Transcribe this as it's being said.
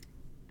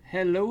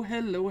Hello,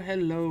 hello,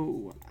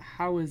 hello.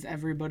 How is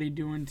everybody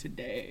doing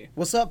today?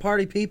 What's up,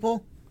 party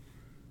people?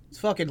 It's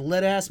fucking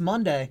lit-ass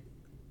Monday.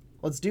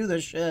 Let's do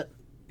this shit.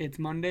 It's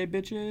Monday,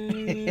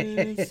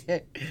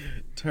 bitches.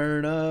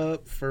 Turn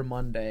up for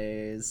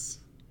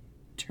Mondays.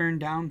 Turn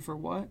down for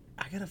what?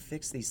 I gotta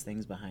fix these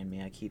things behind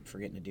me. I keep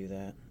forgetting to do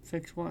that.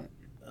 Fix what?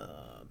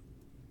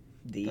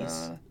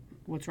 These.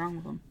 What's wrong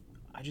with them?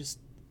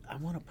 I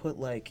want to put,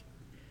 like,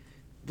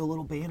 the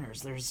little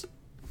banners. There's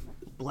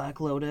Black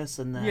Lotus,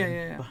 and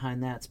then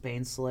behind that's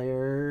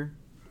Baneslayer.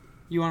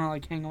 You want to,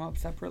 like, hang them up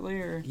separately,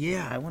 or?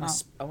 Yeah, I want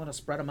to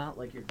spread them out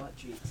like your butt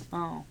cheeks.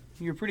 Oh,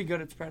 you're pretty good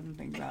at spreading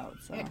things out,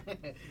 so.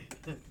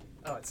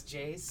 Oh, it's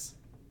Jace.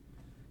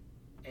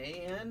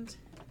 And,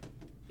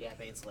 yeah,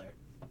 Baneslayer.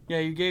 Yeah,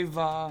 you gave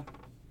away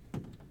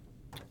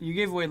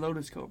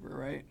Lotus Cobra,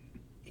 right?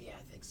 Yeah,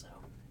 I think so.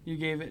 You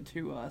gave it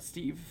to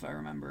Steve, if I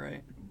remember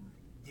right.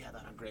 Yeah,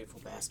 that ungrateful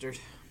bastard.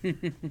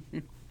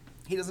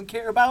 He doesn't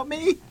care about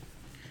me.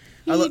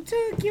 He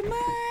took your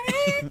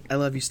money. I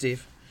love you,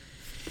 Steve.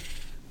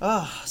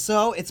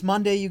 So it's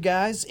Monday, you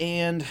guys,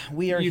 and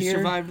we are here. You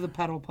survived the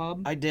pedal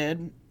pub. I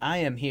did. I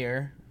am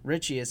here.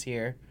 Richie is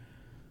here,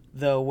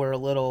 though we're a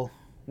little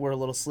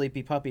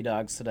sleepy puppy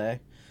dogs today.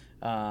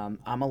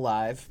 I'm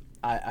alive.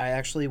 I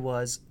actually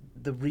was.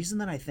 The reason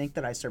that I think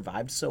that I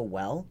survived so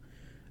well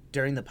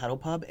during the pedal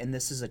pub, and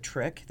this is a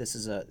trick. This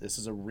is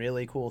a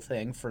really cool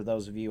thing for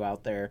those of you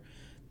out there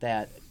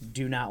that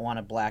do not want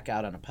to black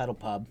out on a pedal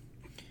pub.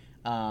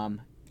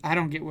 I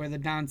don't get where the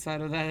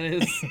downside of that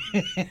is.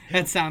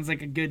 That sounds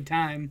like a good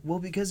time. Well,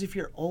 because if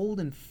you're old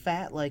and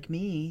fat like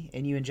me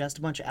and you ingest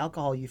a bunch of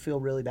alcohol, you feel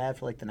really bad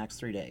for like the next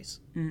 3 days.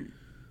 Mm.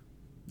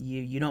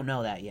 You don't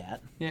know that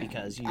yet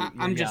because you're I'm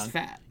young. just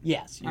fat.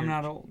 Yes, I'm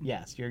not old.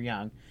 Yes, you're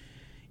young,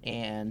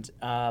 and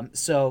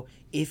so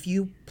if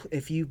you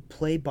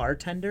play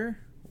bartender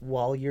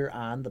while you're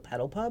on the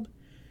pedal pub,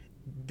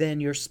 then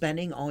you're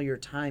spending all your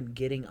time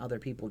getting other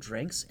people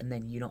drinks, and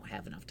then you don't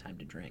have enough time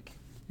to drink.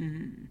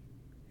 Mm-hmm.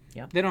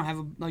 Yeah. They don't have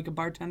a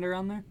bartender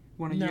on there?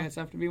 One of you guys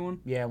have to be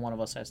one? Yeah, one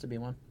of us has to be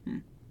one.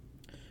 And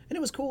it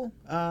was cool.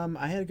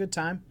 I had a good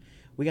time.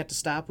 We got to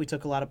stop. We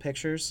took a lot of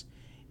pictures,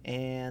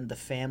 and the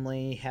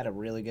family had a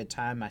really good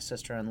time. My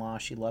sister-in-law,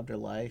 she loved her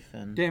life.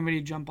 And did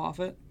anybody jump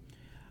off it?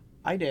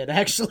 I did,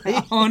 actually.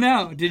 Oh,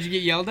 no. Did you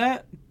get yelled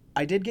at?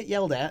 I did get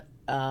yelled at.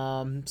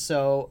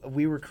 So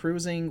we were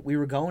cruising. We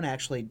were going,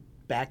 actually,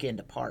 back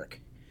into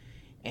park.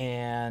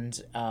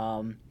 And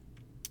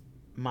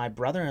my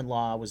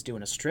brother-in-law was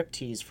doing a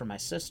striptease for my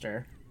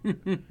sister.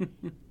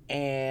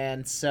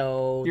 And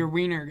so your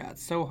wiener got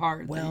so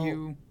hard that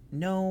you...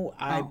 No,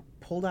 I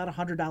pulled out a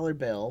 $100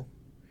 bill,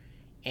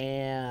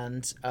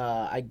 and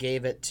I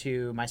gave it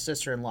to my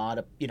sister-in-law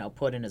to,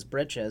 put in his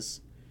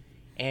britches,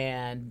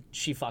 and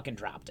she fucking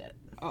dropped it.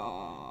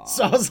 Oh.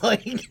 So I was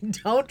like,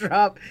 don't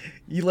drop...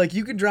 You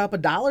can drop a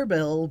 $1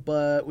 bill,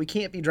 but we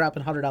can't be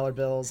dropping $100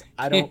 bills.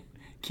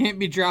 Can't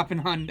be dropping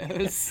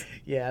hundos.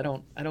 Yeah,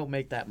 I don't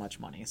make that much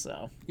money,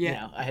 so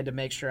I had to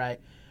make sure I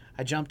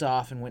jumped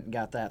off and went and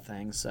got that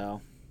thing.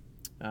 So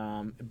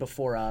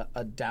before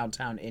a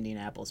downtown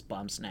Indianapolis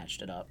bum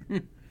snatched it up.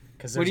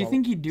 What do you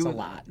think he'd do with a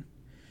lot?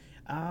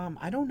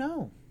 I don't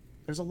know.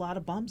 There's a lot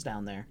of bums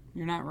down there.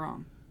 You're not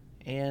wrong.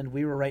 And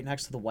we were right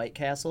next to the White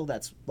Castle.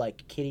 That's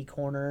like kitty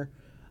corner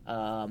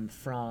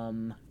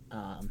from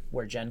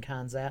where Gen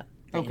Con's at,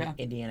 the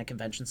Indiana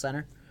Convention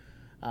Center.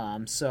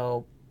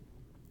 So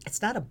it's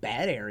not a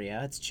bad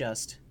area. It's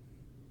just,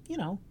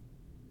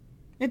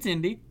 It's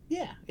indie.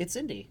 Yeah, it's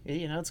indie.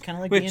 It's kind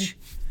of like Which,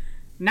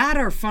 not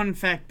our fun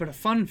fact, but a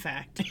fun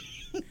fact.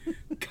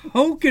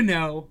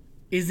 Kokomo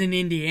is in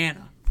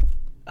Indiana.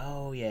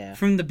 Oh, yeah.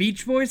 From the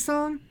Beach Boys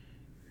song?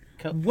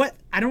 What?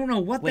 I don't know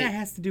what that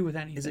has to do with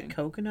anything. Is it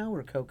Kokomo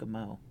or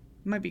Kokomo?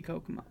 It might be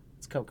Kokomo.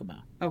 It's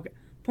Kokomo. Okay.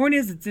 Point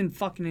is, it's in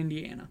fucking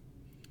Indiana.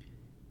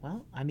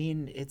 Well, I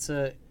mean, it's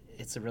a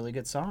really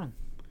good song.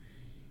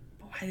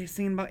 But why are they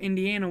singing about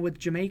Indiana with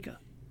Jamaica?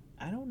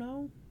 I don't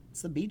know.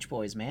 It's the Beach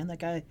Boys, man.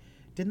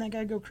 Didn't that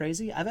guy go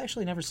crazy? I've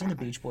actually never seen the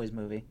Beach Boys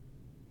movie.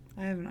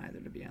 I haven't either,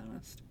 to be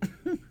honest.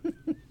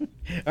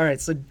 All right,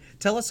 so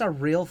tell us our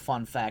real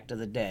fun fact of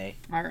the day.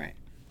 All right.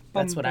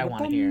 That's what I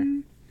want to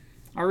hear.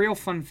 Our real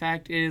fun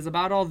fact is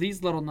about all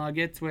these little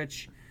nuggets,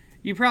 which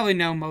you probably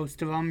know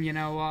most of them.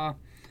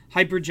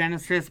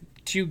 Hypergenesis,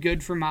 too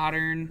good for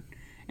modern.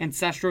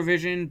 Ancestral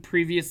Vision,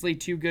 previously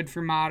too good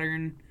for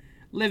modern.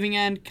 Living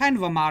End, kind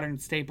of a modern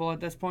staple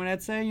at this point,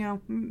 I'd say.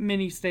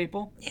 Mini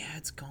staple. Yeah,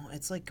 it's gone.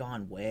 It's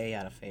gone way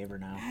out of favor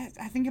now.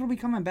 I think it'll be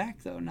coming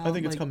back though. Now, I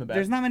think it's coming back.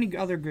 There's not many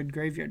other good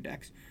graveyard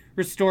decks.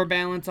 Restore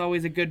Balance,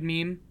 always a good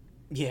meme.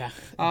 Yeah.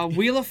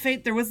 Wheel of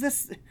Fate. There was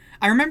this.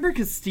 I remember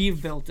because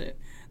Steve built it.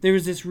 There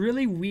was this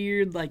really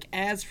weird,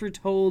 As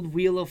Foretold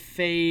Wheel of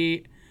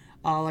Fate.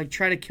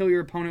 Try to kill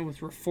your opponent with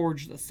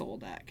Reforge the Soul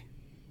deck.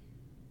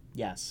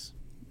 Yes.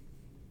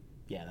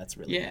 Yeah, that's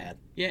really bad.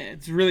 Yeah,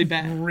 it's really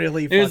bad.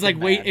 Really fucking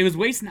bad. It was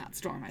Waste Not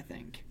Storm, I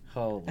think.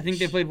 Holy I think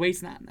they played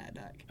Waste Not in that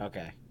deck.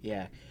 Okay,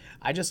 yeah.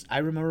 I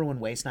remember when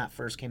Waste Not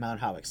first came out,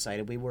 how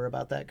excited we were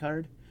about that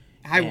card.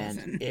 I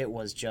wasn't. It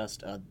was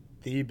just a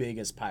the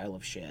biggest pile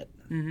of shit.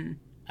 Mm-hmm.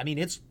 I mean,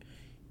 it's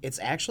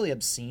actually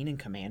obscene in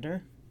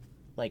Commander,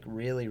 like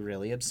really,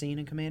 really obscene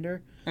in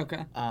Commander.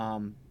 Okay.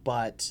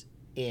 But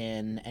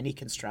in any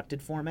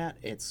constructed format,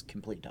 it's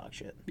complete dog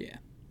shit. Yeah.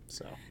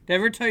 So. Did I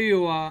ever tell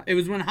you, it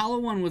was when Hollow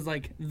One was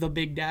like the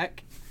big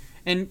deck.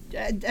 And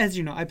as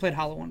you know, I played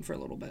Hollow One for a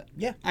little bit.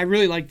 Yeah. I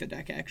really liked the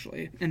deck,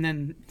 actually. And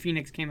then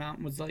Phoenix came out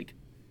and was like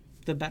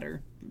the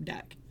better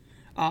deck.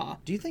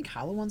 Do you think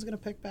Hollow One's going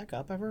to pick back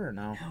up ever or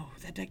no? No,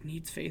 that deck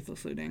needs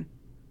Faithless Looting.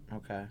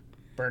 Okay.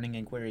 Burning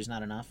Inquiry is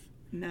not enough?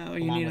 No,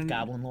 you need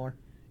Goblin Lore?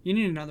 You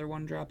need another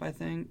 1-drop, I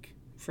think,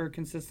 for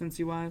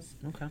consistency-wise.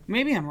 Okay.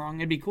 Maybe I'm wrong.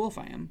 It'd be cool if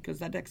I am, because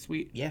that deck's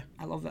sweet. Yeah.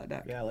 I love that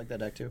deck. Yeah, I like that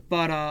deck too.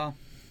 But,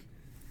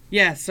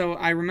 yeah, so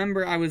I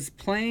remember I was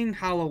playing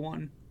Hollow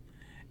One,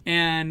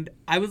 and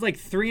I was like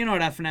 3-0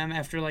 at FNM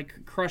after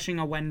like crushing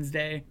a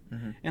Wednesday,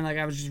 and like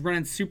I was just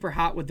running super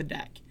hot with the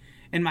deck,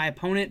 and my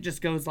opponent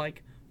just goes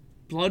like,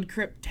 Blood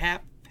Crypt,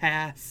 tap,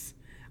 pass.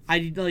 I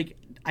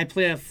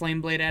play a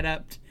Flameblade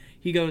Adept.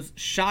 He goes,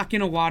 Shock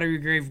in a Watery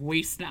Grave,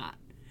 Waste Not.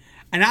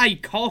 And I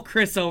call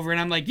Chris over, and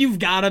I'm like, you've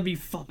got to be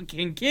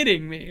fucking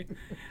kidding me.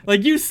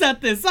 Like, you set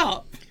this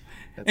up.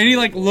 That's and he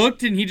like cool.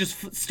 Looked, and he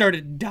just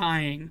started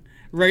dying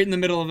right in the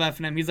middle of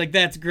FNM. He's like,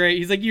 that's great.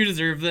 He's like, you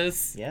deserve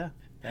this. Yeah,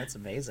 that's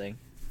amazing.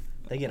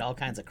 They get all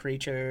kinds of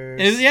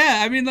creatures. Yeah,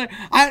 I mean, like,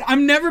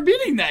 I'm never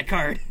beating that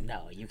card.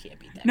 No, you can't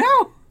beat that. No.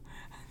 Card.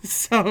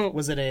 So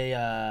was it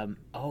a?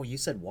 You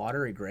said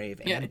Watery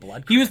Grave and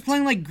Blood Crypt. He was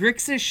playing like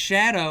Grixis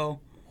Shadow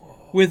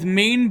with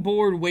main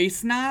board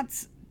Waste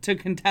Knots to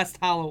contest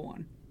Hollow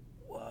One.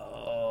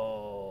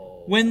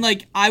 Whoa! When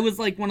like I was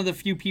like one of the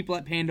few people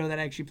at Pando that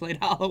actually played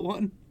Hollow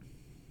One.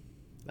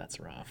 That's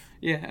rough.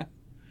 Yeah.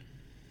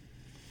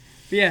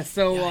 But yeah.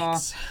 So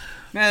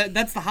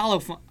that's the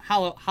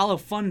Hollow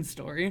Fun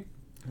story.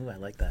 Ooh, I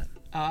like that.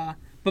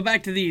 But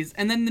back to these.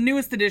 And then the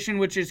newest edition,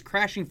 which is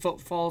Crashing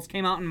Footfalls,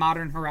 came out in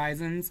Modern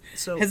Horizons.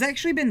 So has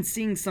actually been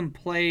seeing some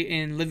play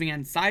in Living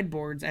End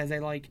sideboards as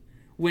a like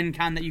win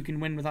con that you can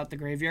win without the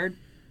graveyard.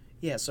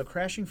 Yeah, so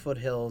Crashing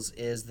Foothills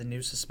is the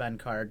new suspend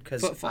card.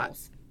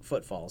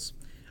 Footfalls.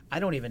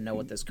 I don't even know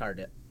what this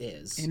card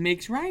is. It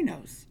makes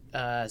rhinos.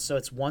 So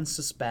it's one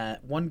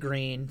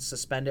green,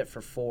 suspend it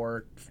for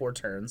four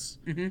turns.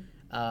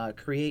 Mm-hmm.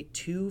 Create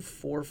 2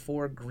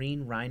 4/4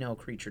 green rhino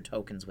creature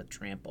tokens with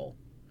trample.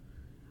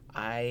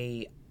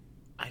 I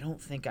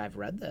don't think I've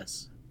read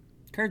this.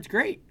 Card's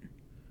great.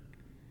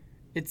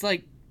 It's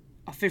like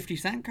a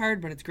 50-cent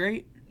card, but it's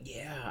great.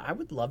 Yeah, I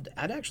would love to.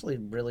 I'd actually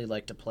really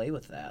like to play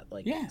with that.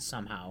 Like,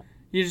 somehow.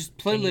 You just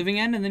play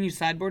Living End, and then you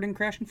sideboard and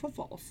Crashing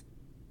Footfalls.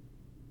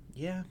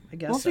 Yeah, I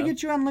guess we'll have to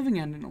get you on Living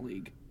End in a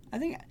league. I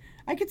think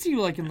I could see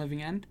you liking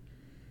Living End.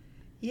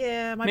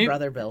 Yeah, my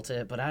brother built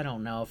it, but I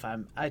don't know if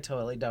I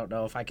totally don't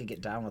know if I could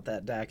get down with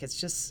that deck. It's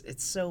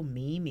so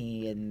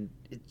memey and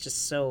it's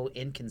just so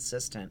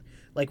inconsistent.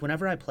 Like,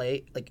 whenever I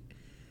play, like,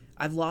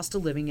 I've lost a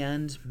Living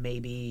End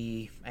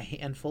maybe a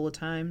handful of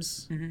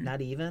times,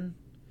 not even.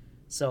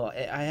 So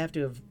I have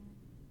to have,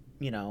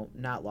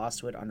 not lost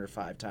to it under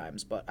 5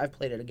 times, but I've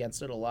played it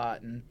against it a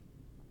lot, and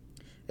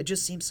it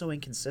just seems so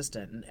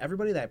inconsistent. And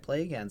everybody that I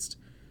play against,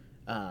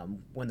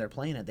 when they're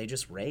playing it, they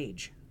just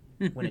rage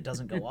when it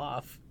doesn't go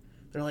off.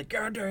 They're like,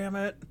 God damn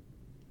it.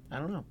 I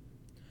don't know.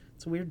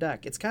 It's a weird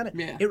deck. It's kind of...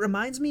 Yeah. It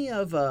reminds me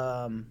of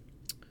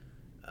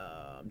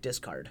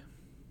Discard.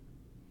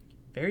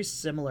 Very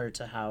similar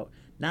to how...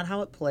 Not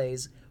how it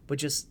plays, but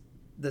just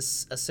a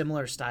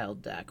similar style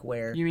deck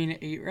where... You mean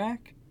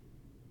 8-rack?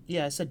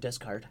 Yeah, I said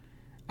Discard.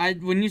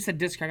 When you said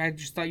Discard, I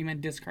just thought you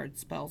meant discard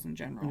spells in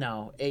general.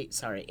 No,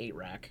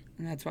 8-rack.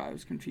 And that's why I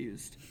was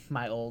confused.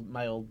 My old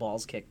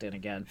balls kicked in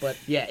again. But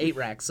yeah,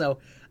 8-rack. So...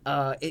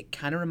 it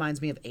kind of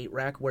reminds me of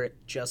 8-rack where it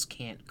just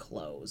can't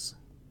close.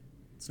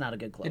 It's not a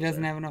good closer. It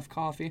doesn't have enough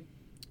coffee?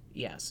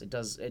 Yes, it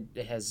does. It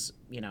has,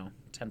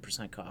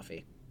 10%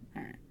 coffee.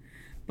 All right.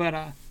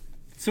 But,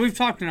 so we've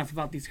talked enough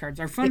about these cards.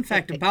 Our fun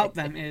fact about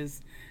them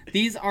is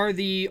these are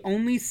the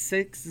only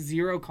 6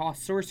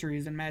 0-cost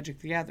sorceries in Magic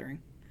the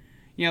Gathering.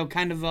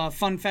 Kind of a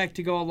fun fact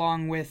to go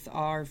along with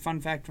our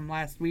fun fact from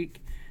last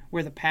week,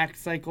 where the Pact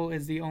Cycle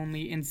is the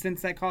only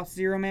instance that costs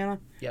 0 mana.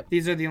 Yep.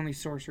 These are the only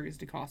sorceries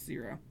to cost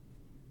 0.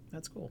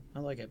 That's cool. I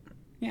like it.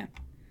 Yeah.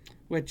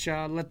 Which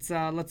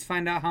let's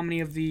find out how many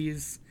of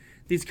these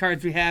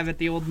cards we have at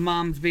the old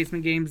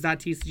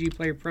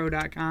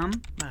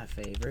momsbasementgames.tcgplayerpro.com. My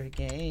favorite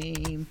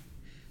game.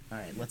 All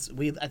right,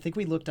 I think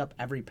we looked up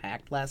every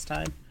pack last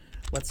time.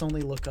 Let's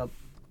only look up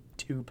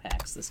 2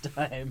 packs this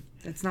time.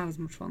 It's not as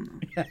much fun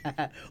though.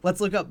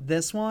 Let's look up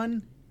this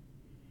one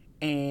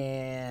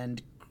and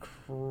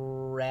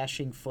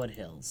Crashing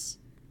Foothills.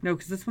 No,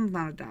 because this one's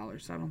not $1,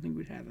 so I don't think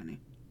we'd have any.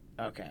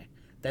 Okay.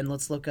 Then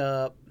let's look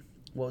up...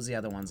 What was the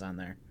other ones on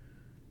there?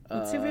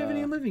 Let's see if we have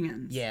any Living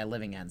Ends. Yeah,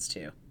 Living Ends,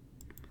 too.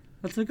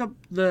 Let's look up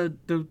the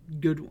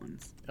good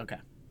ones. Okay.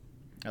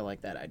 I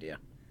like that idea.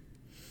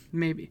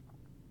 Maybe.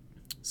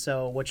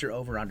 So, what's your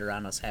over-under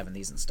on us having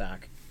these in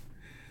stock?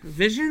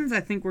 Visions, I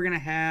think we're going to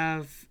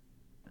have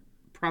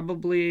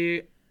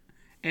probably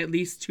at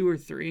least 2 or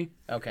 3.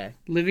 Okay.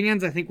 Living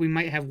Ends, I think we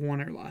might have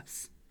 1 or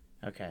less.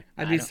 Okay.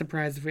 I'd be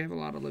surprised if we have a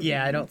lot of Living Ends.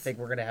 Yeah, I don't think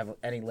we're going to have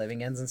any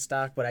Living Ends in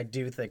stock, but I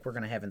do think we're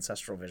going to have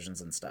Ancestral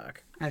Visions in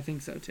stock. I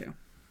think so, too.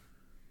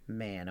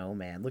 Man, oh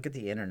man, look at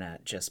the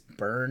internet just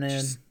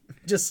burning.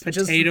 Just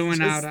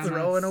potatoing out on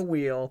throwing us. a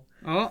wheel.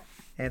 Oh.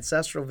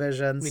 Ancestral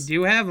Visions. We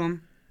do have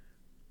them.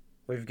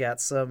 We've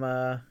got some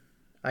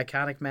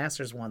Iconic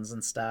Masters ones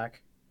in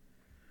stock.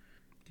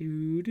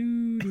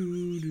 Looking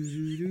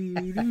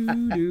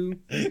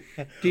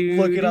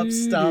up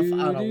stuff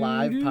on a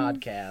live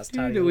podcast.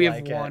 How do you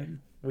like it?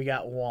 One. We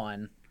got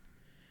 1.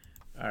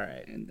 All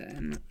right. And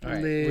then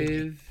right.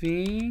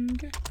 Living.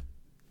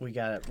 We've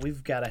got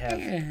to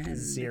have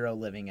 0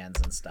 Living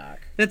Ends in stock.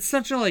 That's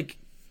such a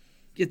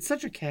it's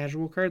such a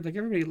casual card. Like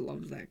everybody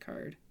loves that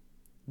card.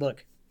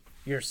 Look,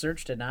 your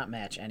search did not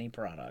match any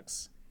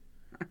products.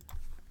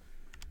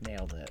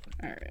 Nailed it.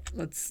 All right,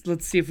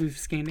 let's see if we've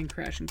scanned in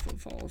Crashing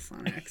Footfalls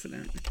on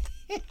accident.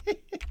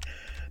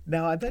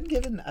 No, I've been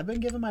giving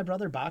my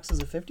brother boxes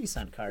of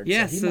 50-cent cards.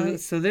 Yeah,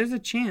 so there's a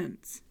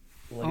chance.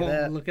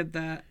 Look at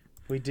that.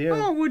 We do.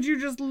 Oh, would you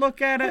just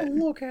look at it? Oh,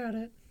 look at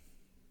it.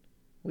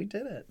 We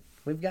did it.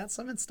 We've got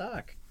some in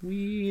stock.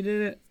 We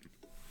did it.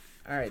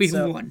 All right, We've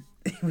won.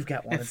 We've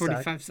got 1 at in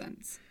 45 stock.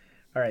 cents.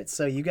 All right,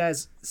 so you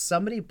guys,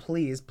 somebody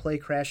please play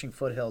Crashing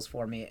Foothills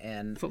for me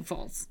and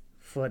Footfalls.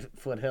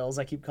 Foothills.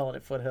 I keep calling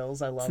it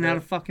Foothills. I love it. It's not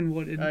a fucking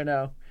wooded. I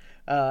know.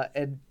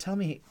 And tell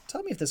me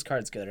if this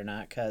card's good or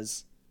not,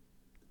 because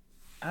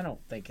I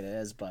don't think it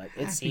is, but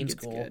it seems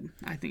cool. Good.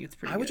 I think it's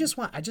pretty. I just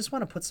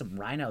want to put some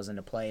rhinos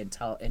into play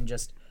and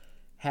just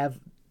have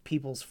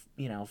people's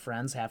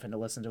friends having to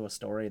listen to a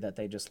story that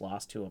they just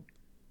lost to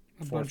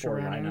a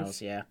 4/4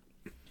 rhinos. Yeah,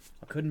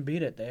 I couldn't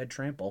beat it. They had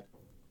trample.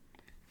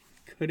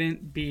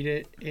 Couldn't beat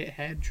it. It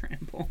had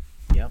trample.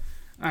 Yep.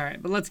 All right,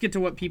 but let's get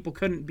to what people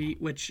couldn't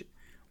beat, which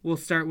we'll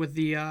start with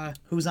the.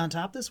 Who's on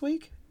top this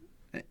week?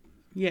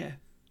 Yeah.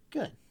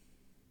 Good.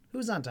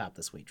 Who's on top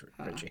this week,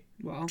 Richie?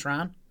 Well,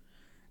 Tron.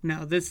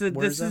 No, this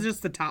is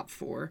just the top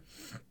 4,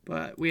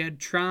 but we had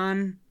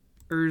Tron,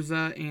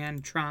 Urza,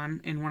 and Tron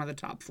in one of the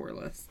top 4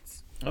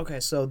 lists. Okay,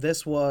 so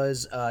this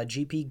was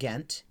GP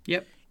Ghent.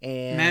 Yep.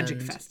 And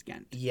Magic Fest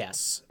Ghent.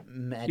 Yes,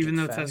 Magic Even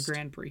though Fest. it says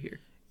Grand Prix here.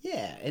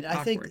 Yeah, and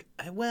I think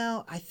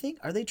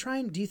are they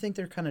trying? Do you think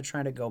they're kind of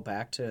trying to go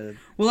back to?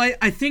 Well,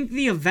 I think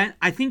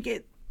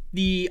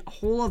the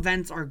whole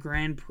events are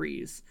Grand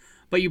Prix,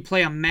 but you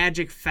play a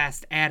Magic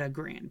Fest at a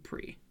Grand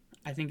Prix.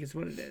 I think is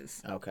what it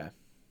is. Okay,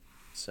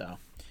 so,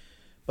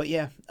 but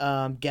yeah,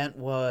 Ghent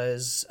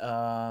was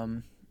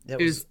it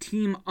was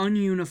Team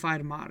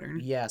Ununified Modern.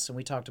 Yes, and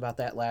we talked about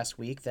that last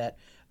week. That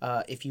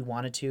if you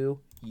wanted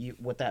to,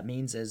 what that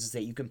means is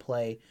that you can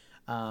play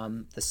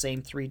the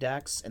same 3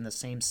 decks and the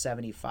same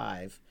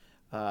 75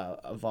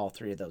 of all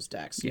 3 of those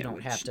decks. You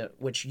don't have to.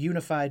 Which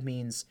unified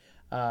means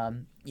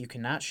you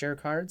cannot share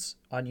cards.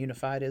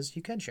 Ununified is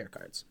you can share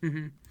cards.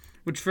 Mm-hmm.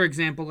 Which, for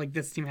example, like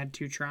this team had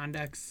 2 Tron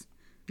decks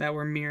that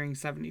were mirroring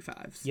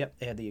 75s. Yep,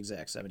 they had the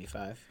exact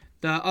 75.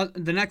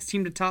 The next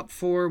team to top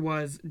 4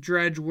 was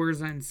Dredge,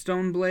 Wurza, and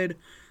Stoneblade.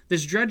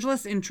 This Dredge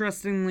list,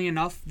 interestingly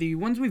enough, the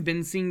ones we've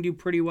been seeing do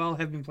pretty well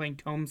have been playing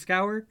Tome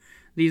Scour.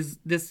 This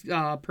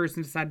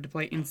person decided to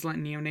play Insolent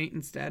Neonate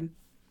instead.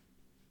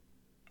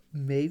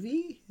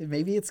 Maybe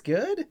it's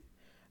good.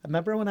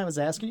 Remember when I was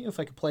asking you if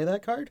I could play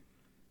that card?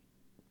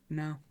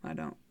 No, I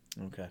don't.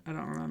 Okay. I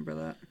don't remember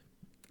that.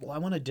 Well, I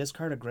want to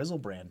discard a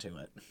Grizzlebrand to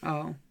it.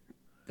 Oh.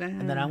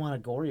 And then I want a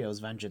Goryo's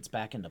Vengeance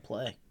back into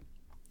play.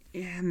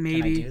 Yeah,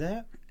 maybe. Can I do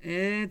that?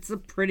 It's a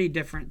pretty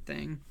different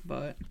thing,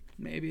 but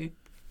maybe.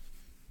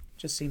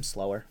 Just seems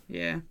slower.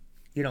 Yeah.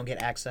 You don't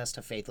get access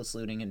to Faithless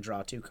Looting and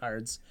draw 2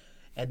 cards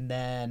and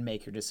then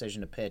make your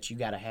decision to pitch. You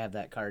got to have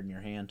that card in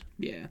your hand.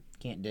 Yeah.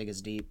 Can't dig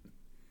as deep.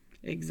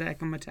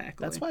 Exactly.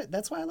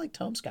 That's why I like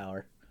Tome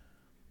Scour.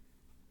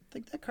 I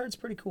think that card's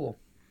pretty cool.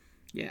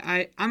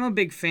 Yeah, I'm a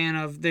big fan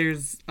of.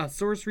 There's a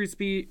sorcery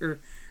speed, or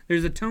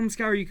there's a Tome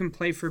Scour you can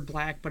play for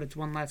black, but it's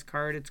 1 less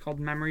card. It's called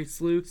Memory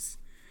Sleuths.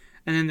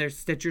 And then there's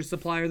Stitcher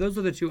Supplier. Those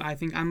are the 2 I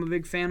think I'm a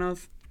big fan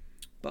of.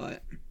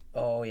 But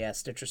oh yeah,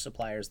 Stitcher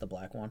Supplier is the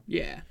black one.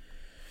 Yeah.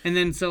 And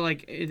then so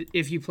like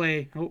if you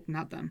play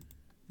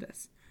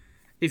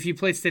if you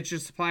play Stitcher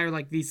Supplier,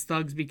 like these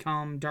thugs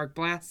become Dark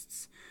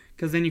Blasts,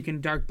 because then you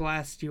can Dark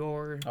Blast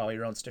your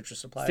own Stitcher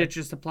Supplier.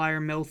 Stitcher Supplier,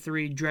 mill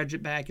 3, dredge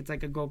it back. It's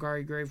like a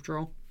Golgari Grave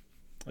Troll.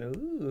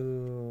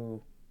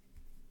 Ooh,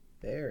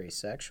 very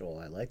sexual.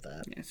 I like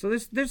that. Yeah, so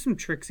there's some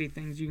tricksy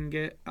things you can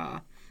get.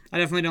 I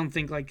definitely don't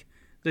think like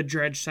the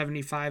Dredge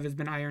 75 has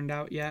been ironed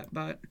out yet,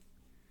 but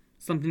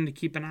something to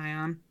keep an eye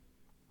on.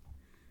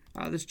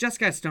 This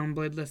Jeskai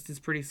Stoneblade list is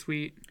pretty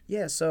sweet.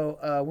 Yeah, so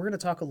we're going to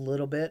talk a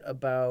little bit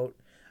about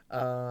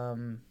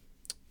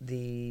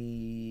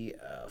the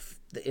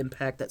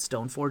impact that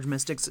Stoneforge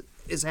Mystics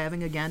is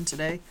having again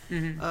today.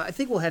 Mm-hmm. I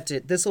think we'll have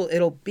to.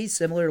 It'll be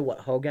similar to what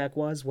Hogak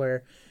was,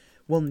 where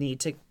we'll need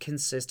to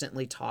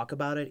consistently talk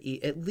about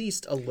it at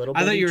least a little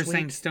bit. I thought you were each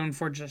saying week.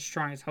 Stoneforge is as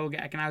strong as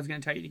Hogak, and I was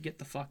going to tell you to get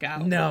the fuck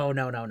out. No.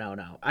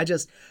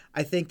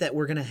 I think that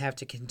we're going to have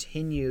to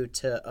continue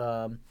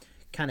to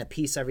kind of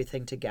piece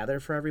everything together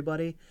for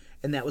everybody.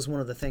 And that was one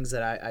of the things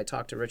that I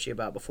talked to Richie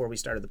about before we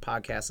started the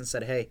podcast and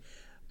said, hey,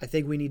 I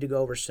think we need to go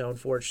over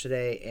Stoneforge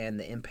today and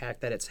the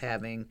impact that it's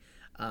having,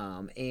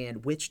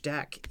 and which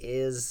deck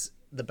is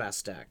the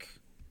best deck.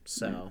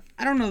 So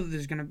I don't know that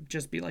there's going to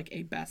just be like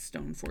a best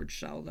Stoneforge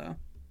cell, though.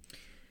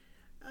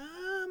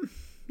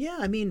 Yeah,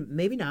 I mean,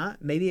 maybe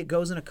not. Maybe it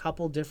goes in a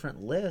couple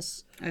different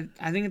lists.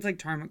 I think it's like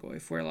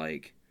Tarmogoyf, where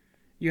like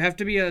you have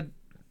to be a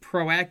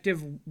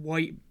proactive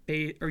white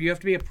bait, or you have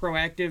to be a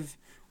proactive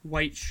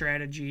white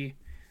strategy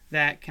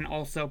that can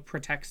also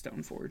protect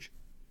Stoneforge.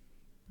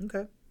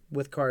 Okay.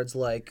 With cards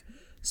like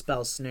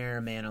Spell Snare,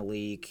 Mana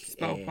Leak,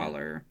 Spell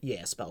Queller.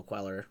 Yeah, Spell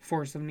Queller.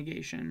 Force of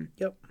Negation.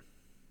 Yep.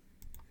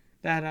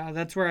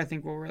 That's where I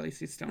think we'll really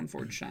see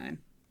Stoneforge shine.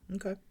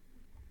 Okay.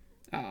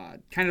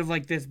 Kind of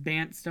like this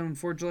Bant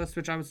Stoneforge list,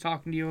 which I was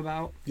talking to you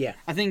about. Yeah.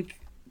 I think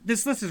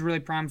this list is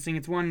really promising.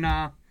 It's one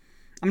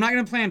I'm not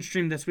going to play on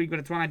stream this week, but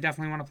it's one I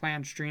definitely want to play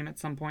on stream at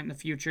some point in the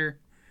future.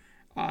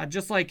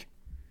 Just like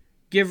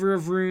Giver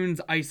of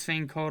Runes, Ice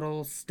Fang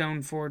Codals,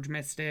 Stoneforge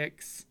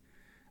Mystics.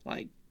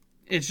 Like,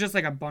 it's just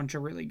like a bunch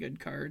of really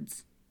good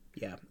cards.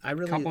 Yeah.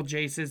 Couple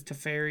Jaces,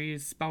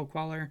 Teferis, Spell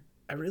Queller.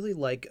 I really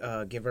like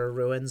Giver of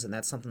Ruins, and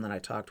that's something that I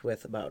talked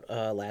about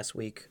last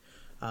week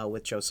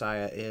with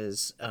Josiah,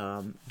 is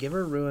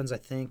Giver of Ruins, I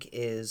think,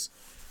 is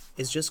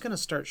just going to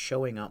start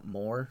showing up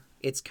more.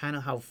 It's kind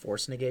of how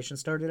Force Negation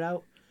started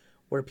out,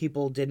 where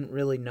people didn't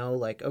really know,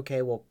 like,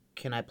 okay, well,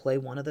 can I play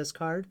one of this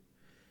card?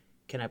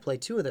 Can I play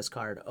two of this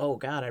card? Oh,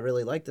 God, I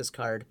really like this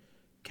card.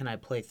 Can I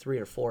play 3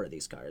 or 4 of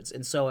these cards?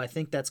 And so I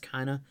think that's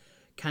kind of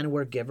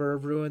where Giver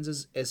of Ruins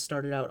is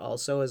started out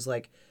also, is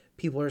like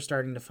people are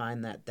starting to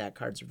find that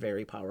card's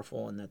very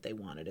powerful and that they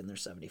want it in their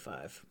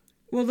 75.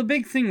 Well, the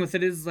big thing with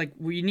it is, like,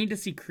 we need to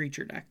see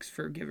creature decks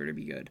for Giver to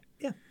be good.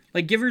 Yeah.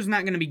 Like, Giver's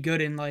not going to be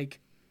good in, like,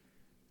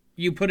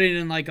 you put it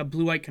in, like, a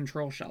blue-white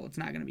control shell. It's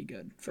not going to be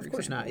good, for example. Of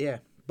course not, yeah.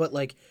 But,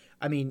 like,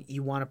 I mean,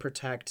 you want to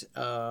protect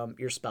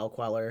your Spell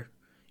Queller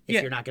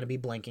if you're not going to be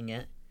blinking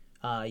it.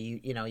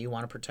 You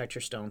want to protect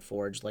your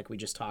Stoneforge, like we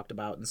just talked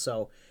about. And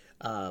so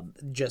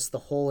just the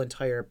whole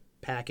entire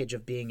package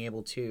of being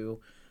able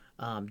to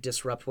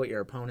disrupt what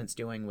your opponent's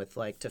doing with,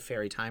 like,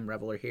 Teferi Time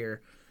Reveler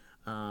here,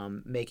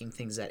 making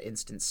things at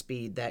instant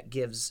speed, that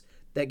gives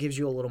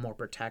you a little more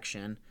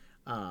protection,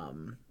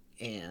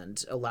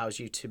 and allows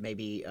you to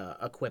maybe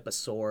equip a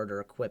sword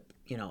or equip,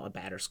 a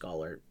Batter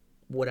Skull or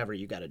whatever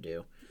you got to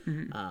do.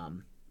 Mm-hmm.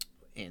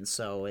 And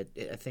so I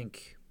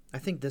think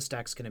this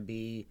deck's going to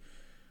be,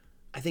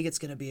 it's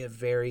going to be a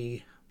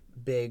very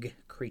big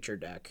creature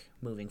deck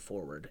moving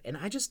forward. And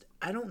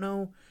I don't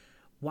know,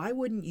 why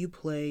wouldn't you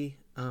play,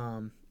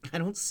 I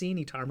don't see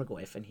any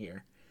Tarmogoyf in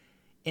here.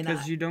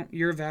 Because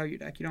you're a value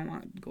deck. You don't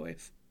want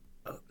Goyf.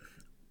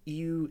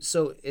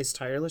 So is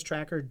Tireless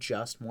Tracker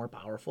just more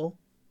powerful?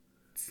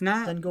 It's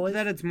not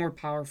that it's more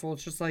powerful.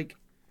 It's just like,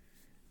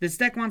 this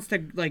deck wants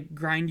to, like,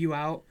 grind you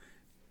out.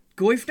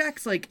 Goyf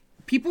decks, like,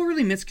 people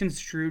really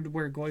misconstrued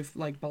where Goyf,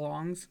 like,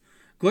 belongs.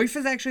 Goyf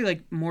is actually,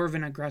 like, more of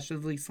an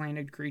aggressively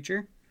slanted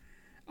creature.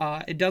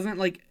 It doesn't,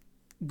 like,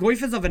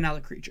 Goyf is a vanilla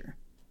creature.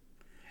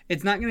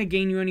 It's not going to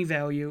gain you any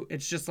value.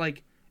 It's just,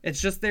 like, it's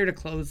just there to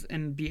close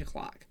and be a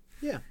clock.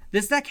 Yeah.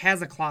 This deck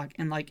has a clock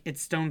and, like,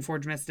 it's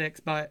Stoneforge Mystics,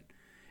 but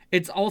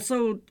it's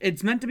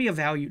meant to be a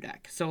value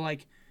deck. So,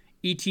 like,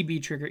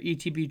 ETB trigger,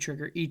 ETB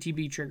trigger,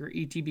 ETB trigger,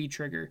 ETB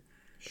trigger.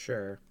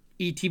 Sure.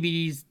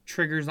 ETBs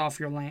triggers off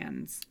your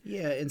lands.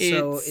 Yeah, and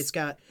so it's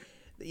got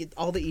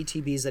all the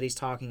ETBs that he's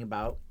talking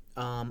about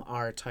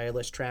are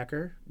Tireless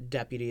Tracker,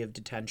 Deputy of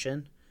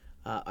Detention,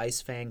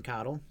 Ice Fang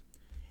Coddle,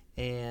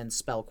 and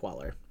Spell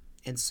Queller.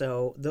 And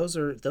so those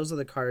are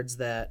the cards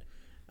that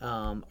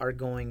are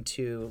going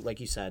to, like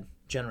you said,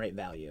 generate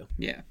value.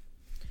 Yeah.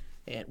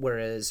 And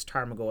whereas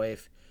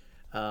Tarmogoyf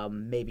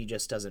maybe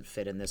just doesn't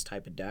fit in this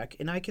type of deck,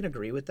 and I can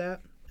agree with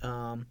that.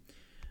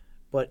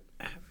 But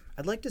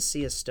I'd like to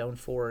see a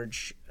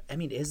Stoneforge. I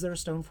mean, is there a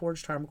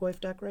Stoneforge Tarmogoyf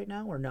deck right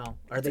now, or no?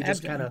 Are they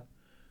just kind of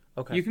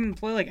okay? You can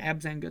play like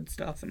Abzan good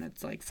stuff, and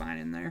it's like fine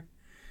in there.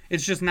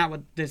 It's just not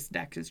what this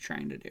deck is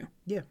trying to do.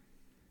 Yeah.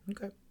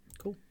 Okay.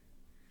 Cool.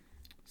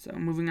 So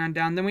moving on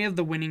down, then we have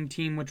the winning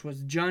team, which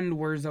was Jund,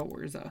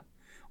 Urza,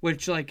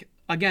 which, like,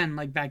 again,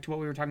 like back to what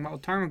we were talking about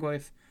with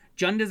Tarmogoyf,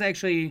 Jund is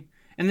actually,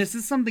 and this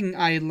is something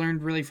I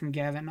learned really from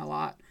Gavin a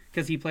lot,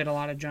 because he played a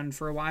lot of Jund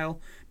for a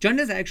while. Jund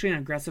is actually an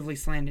aggressively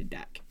slanted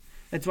deck.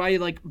 That's why,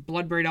 like,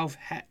 Bloodbraid Elf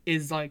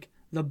is, like,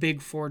 the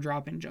big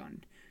 4-drop in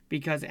Jund,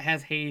 because it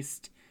has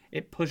haste,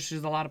 it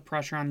pushes a lot of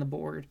pressure on the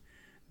board.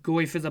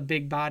 Goyf is a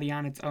big body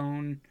on its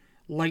own.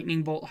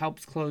 Lightning Bolt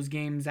helps close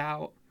games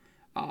out.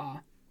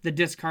 The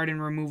discard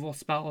and removal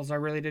spells are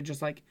really to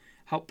just, like,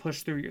 help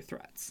push through your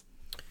threats.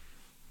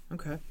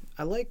 Okay.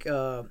 I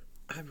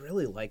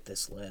really like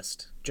this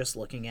list. Just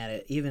looking at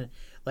it, even,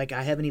 like,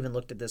 I haven't even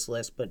looked at this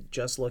list, but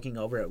just looking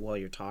over it while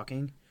you're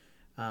talking,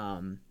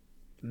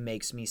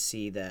 makes me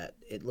see that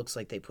it looks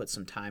like they put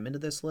some time into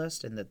this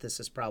list, and that this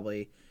is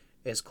probably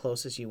as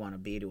close as you want to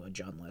be to a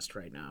Jund list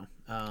right now.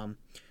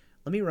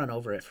 Let me run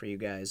over it for you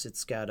guys.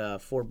 It's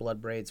got 4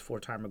 Blood Braids, 4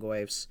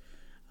 Tarmogoyfs,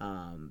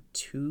 3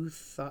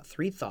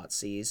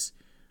 Thoughtseize,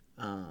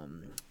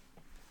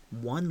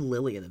 1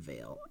 Lily of the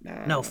Veil.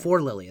 No,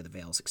 4 Lily of the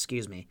Veils,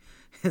 excuse me.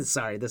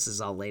 Sorry, this is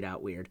all laid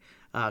out weird.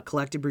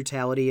 Collective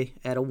Brutality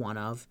at a 1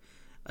 of,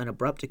 an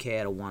Abrupt Decay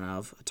at a 1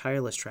 of, a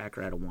Tireless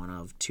Tracker at a 1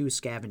 of, 2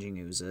 Scavenging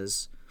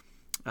Oozes,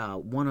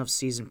 1 of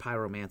Seasoned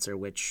Pyromancer,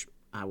 which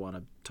I want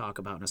to talk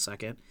about in a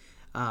second,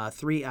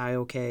 3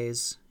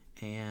 IOKs,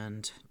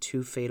 and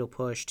 2 Fatal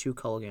Push, 2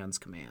 Kulgan's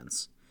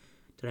Commands.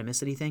 Did I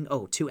miss anything?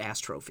 Oh, 2 Ass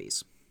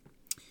Trophies.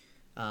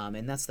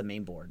 And that's the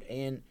main board.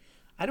 And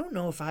I don't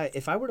know if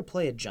I were to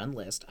play a Jund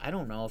list, I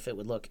don't know if it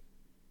would look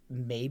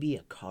maybe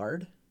a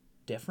card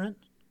different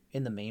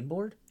in the main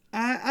board.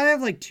 I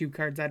have like 2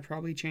 cards I'd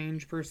probably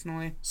change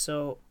personally.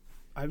 So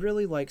I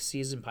really like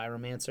Seasoned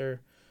Pyromancer.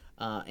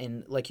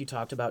 And like you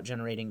talked about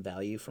generating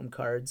value from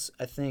cards,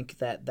 I think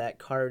that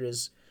card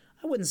is,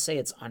 I wouldn't say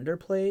it's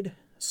underplayed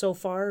so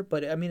far,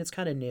 but I mean, it's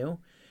kind of new.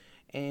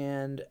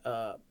 And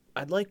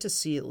I'd like to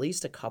see at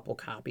least a couple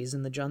copies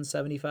in the Jund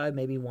 75,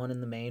 maybe 1 in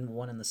the main,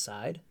 1 in the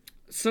side.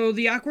 So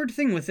the awkward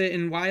thing with it,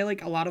 and why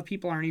like a lot of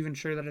people aren't even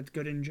sure that it's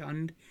good in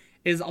Jund,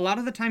 is a lot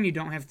of the time you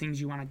don't have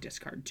things you want to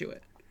discard to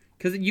it.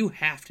 Because you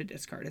have to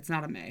discard. It's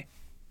not a may.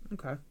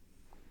 Okay.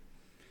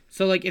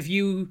 So like if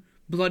you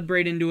Blood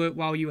Braid into it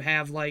while you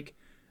have like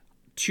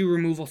 2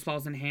 removal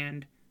spells in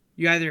hand,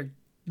 you either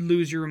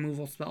lose your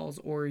removal spells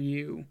or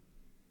you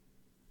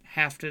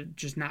have to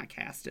just not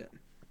cast it.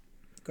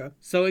 Okay.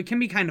 So it can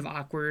be kind of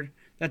awkward.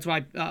 That's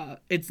why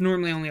it's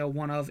normally only a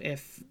 1 of,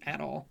 if at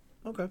all.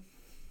 Okay.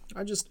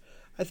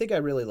 I think I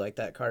really like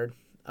that card.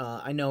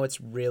 I know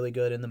it's really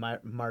good in the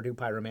Mardu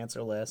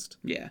Pyromancer list.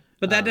 Yeah,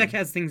 but that deck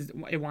has things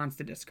it wants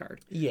to discard.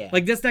 Yeah.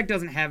 Like, this deck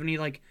doesn't have any,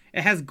 like,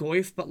 it has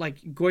Goyf, but,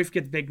 like, Goyf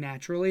gets big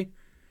naturally.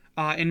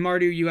 In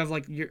Mardu, you have,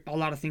 like, a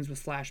lot of things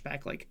with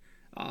flashback. Like,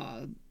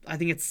 I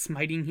think it's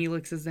Smiting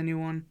Helix is the new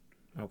one.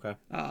 Okay.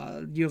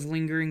 You have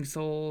Lingering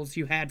Souls.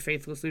 You had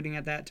Faithless Looting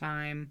at that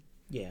time.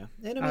 Yeah.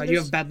 And I mean, you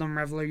have Bedlam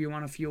Reveler you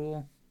want to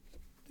fuel.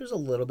 There's a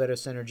little bit of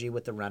synergy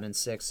with the Run and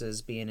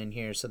 6s being in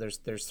here, so there's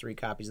 3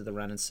 copies of the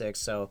Run and 6,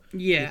 so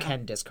yeah, you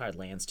can discard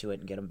lands to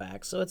it and get them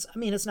back. So it's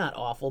not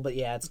awful, but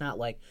yeah, it's not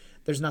like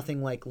there's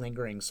nothing like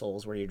Lingering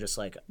Souls where you're just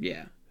like,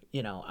 yeah,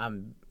 you know,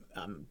 I'm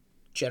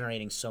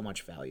generating so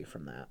much value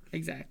from that.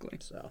 Exactly.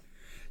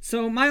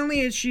 So my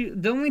only issue,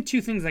 the only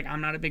 2 things like I'm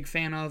not a big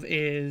fan of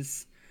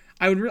is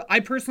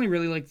I personally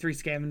really like 3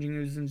 Scavenging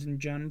Oozes in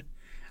Jund.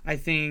 I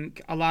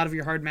think a lot of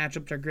your hard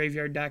matchups are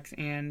graveyard decks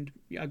and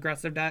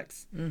aggressive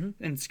decks, and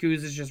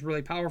Skoos is just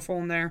really powerful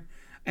in there.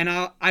 And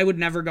I would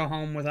never go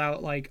home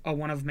without like a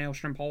 1 of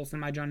Maelstrom Pulse in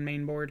my Jund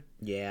main board.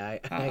 Yeah,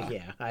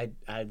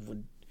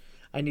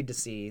 I need to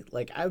see,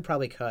 like, I would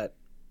probably cut,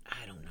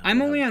 I don't know.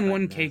 I'm only on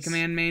 1 K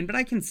command main, but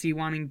I can see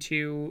wanting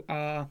to.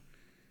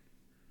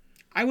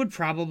 I would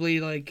probably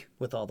like,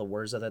 with all the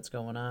Wurza that's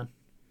going on.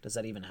 Does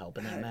that even help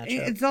in that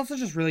matchup? It's also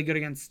just really good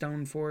against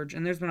Stoneforge,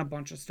 and there's been a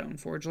bunch of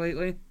Stoneforge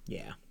lately.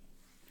 Yeah.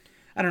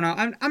 I don't know.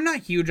 I'm not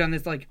huge on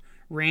this like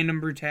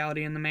random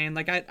brutality in the main.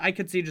 Like I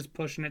could see just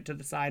pushing it to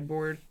the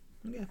sideboard,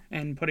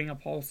 and putting a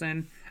Pulse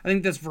in. I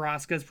think this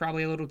Vraska is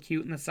probably a little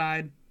cute in the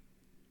side.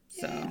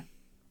 So.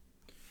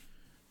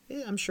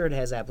 Yeah, I'm sure it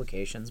has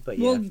applications, but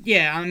yeah. Well,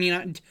 yeah. I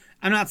mean,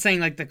 I'm not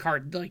saying like the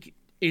card like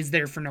is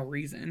there for no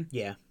reason.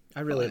 Yeah,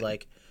 I really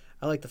like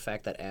the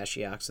fact that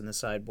Ashiok's in the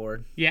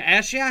sideboard. Yeah,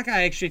 Ashiok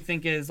I actually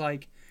think is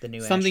like the new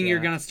something Ashiok. you're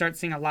gonna start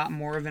seeing a lot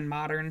more of in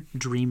Modern.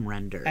 Dream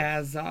Render.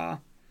 As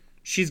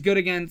she's good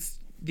against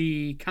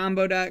the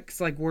combo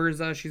decks like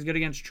Wurza. She's good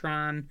against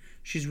Tron.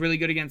 She's really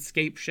good against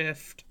Scape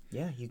Shift.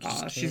 Yeah, you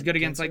just she's good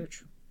against like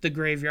the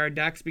graveyard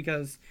decks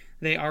because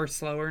they are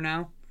slower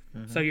now.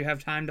 So you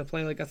have time to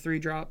play like a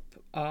 3-drop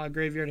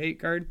graveyard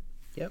hate card.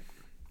 Yep.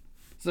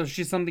 So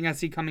she's something I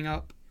see coming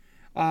up.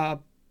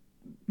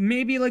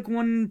 Maybe like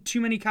 1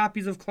 too many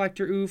copies of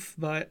Collector Oof,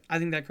 but I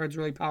think that card's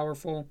really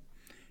powerful.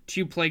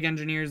 2 Plague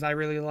Engineers I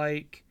really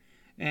like.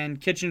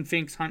 And Kitchen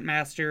Finks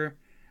Huntmaster.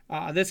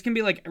 This can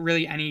be like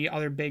really any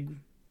other big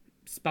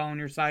spell on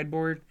your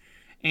sideboard.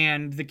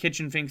 And the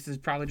Kitchen Finks is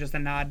probably just a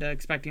nod to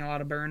expecting a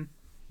lot of burn.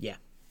 Yeah.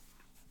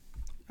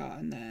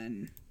 And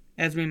then,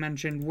 as we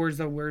mentioned,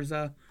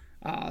 Wurza.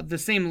 The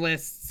same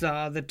lists,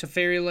 the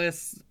Teferi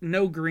lists,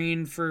 no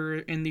green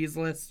in these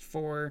lists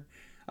for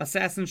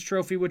Assassin's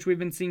Trophy, which we've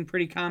been seeing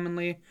pretty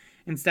commonly,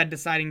 instead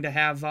deciding to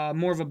have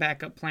more of a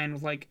backup plan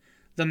with like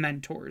the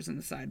Mentors in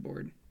the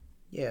sideboard.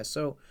 Yeah,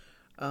 so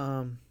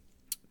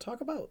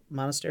talk about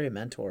Monastery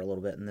Mentor a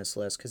little bit in this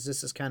list, because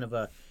this is kind of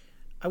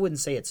I wouldn't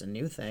say it's a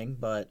new thing,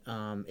 but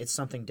it's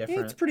something different.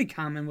 Yeah, it's pretty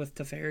common with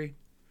Teferi.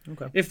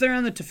 Okay. If they're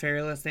on the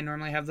Teferi list, they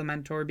normally have the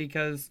Mentor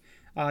because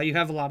you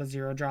have a lot of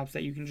 0-drops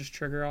that you can just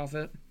trigger off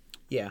it.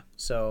 Yeah,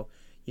 so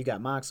you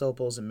got Mox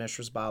Opals and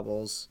Mishra's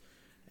Baubles.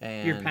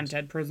 And your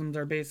Pented Prisms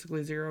are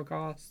basically 0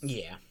 cost.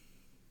 Yeah.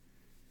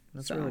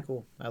 That's really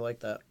cool. I like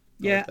that.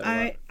 Yeah, like that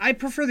a lot. I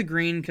prefer the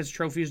green because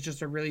Trophy is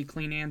just a really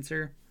clean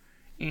answer.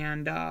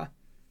 And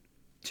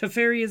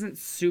Teferi isn't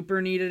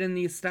super needed in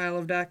these style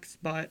of decks,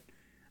 but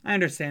I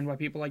understand why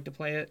people like to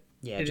play it.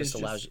 Yeah, it just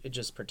allows you, it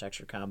just protects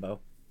your combo.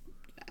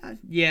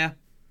 Yeah.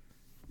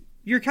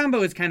 Your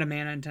combo is kind of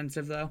mana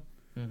intensive, though.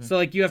 Mm-hmm. So,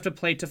 like, you have to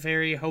play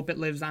Teferi, hope it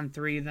lives on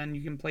 3, then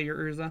you can play your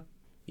Urza.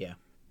 Yeah.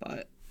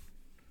 But,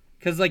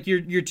 because, like,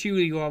 your 2,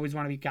 you always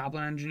want to be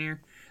Goblin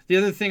Engineer. The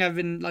other thing I've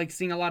been, like,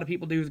 seeing a lot of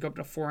people do is go up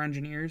to 4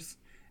 Engineers.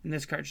 And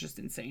this card's just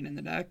insane in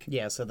the deck.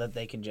 Yeah, so that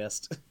they can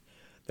just...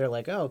 They're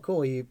like, oh,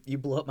 cool, you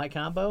blew up my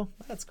combo?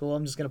 That's cool.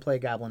 I'm just going to play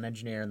Goblin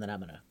Engineer, and then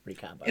I'm going to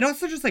recombo. It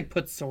also just, like,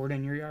 puts Sword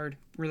in your yard.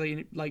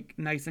 Really, like,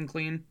 nice and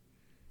clean.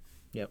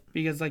 Yep.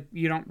 Because, like,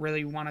 you don't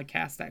really want to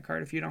cast that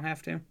card if you don't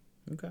have to.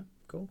 Okay,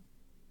 cool.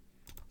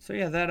 So,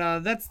 yeah,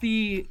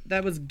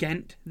 that was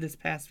Ghent this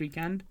past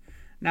weekend.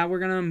 Now we're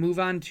going to move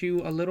on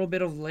to a little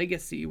bit of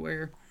Legacy,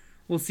 where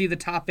we'll see the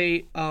top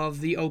 8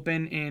 of the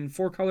Open in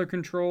 4-color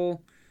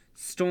Control,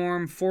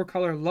 Storm,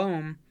 4-color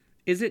Loam,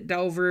 Izzet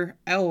Delver,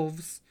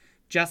 Elves,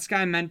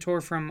 Jeskai Mentor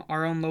from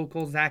our own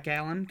local Zach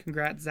Allen.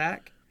 Congrats,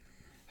 Zach.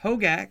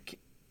 Hogak,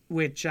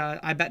 which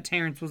I bet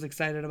Terrence was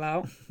excited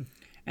about.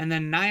 And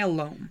then Naya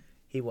Loam.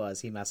 He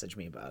was. He messaged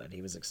me about it.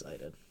 He was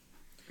excited.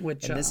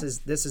 Which and this is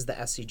the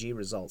SCG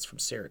results from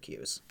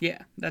Syracuse.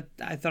 Yeah, that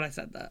I thought I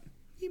said that.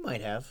 You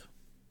might have.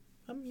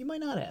 You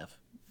might not have.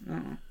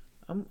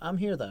 Uh-uh. I'm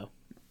here though.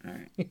 All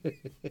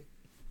right.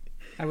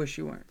 I wish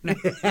you weren't. No.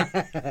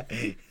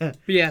 But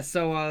yeah,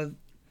 so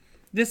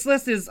this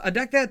list is a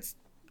deck that's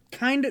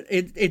kind of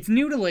it's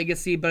new to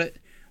Legacy, but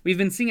we've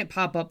been seeing it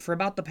pop up for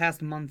about the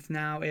past month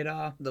now.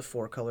 The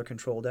 4-color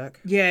Control deck.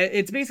 Yeah,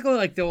 it's basically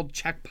like the old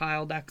check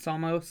pile decks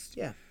almost.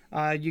 Yeah.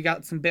 You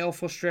got some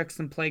Baleful Strix,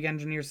 some Plague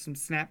Engineers, some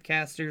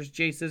Snapcasters,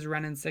 Jaces,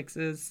 Renin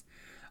 6s.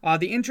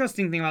 The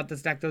interesting thing about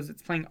this deck, though, is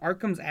it's playing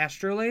Arkham's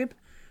Astrolabe.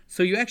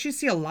 So you actually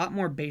see a lot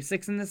more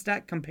basics in this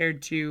deck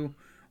compared to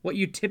what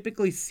you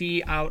typically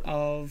see out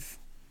of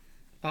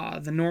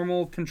the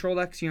normal control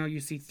decks. You know,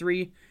 you see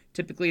 3.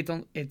 Typically,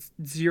 it's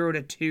 0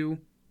 to 2.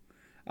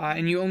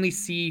 And you only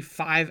see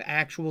 5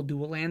 actual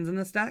dual lands in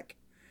this deck.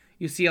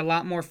 You see a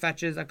lot more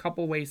fetches, a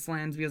couple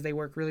wastelands because they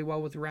work really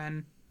well with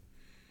Ren.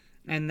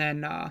 And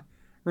then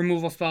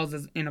removal spells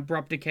in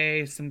Abrupt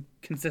Decay, some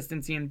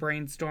consistency in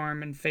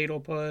Brainstorm and Fatal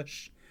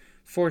Push,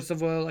 Force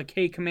of Will, a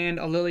K Command,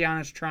 a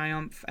Liliana's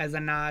Triumph as a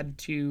nod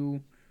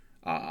to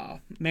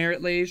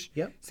Merit Lage.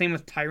 Yep. Same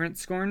with Tyrant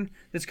Scorn.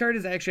 This card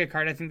is actually a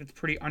card I think that's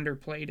pretty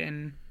underplayed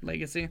in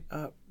Legacy.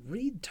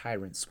 Read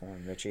Tyrant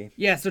Scorn, Richie.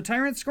 Yeah, so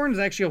Tyrant Scorn is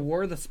actually a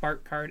War of the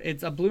Spark card.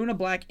 It's a blue and a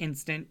black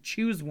instant.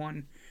 Choose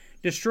one.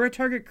 Destroy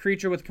target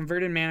creature with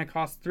converted mana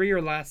cost 3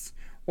 or less,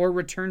 or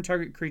return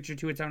target creature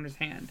to its owner's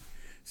hand.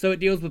 So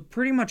it deals with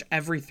pretty much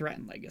every threat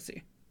in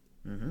Legacy.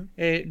 Mm-hmm.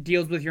 It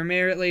deals with your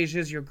Merit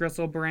Lages, your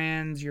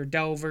Gristlebrands, your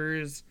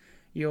Delvers,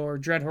 your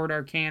Dreadhorde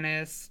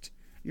Arcanist,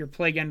 your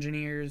Plague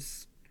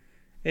Engineers.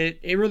 It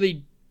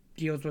really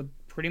deals with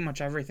pretty much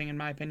everything, in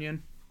my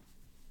opinion.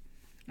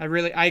 I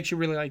actually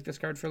really like this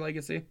card for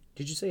Legacy.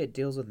 Did you say it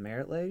deals with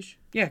Merit Lage?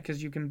 Yeah,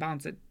 because you can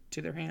bounce it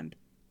to their hand.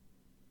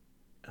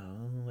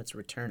 Oh, it's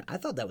return. I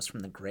thought that was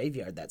from the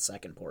graveyard, that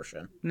second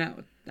portion.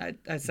 No,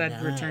 I said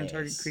Nice. Return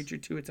target creature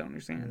to its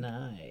owner's hand.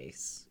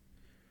 Nice.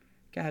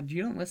 God,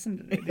 you don't listen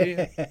to me,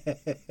 do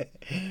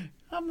you?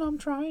 I'm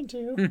trying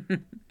to.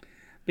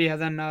 But yeah,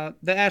 then the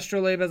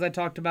Astrolabe, as I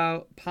talked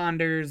about,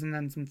 Ponders, and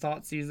then some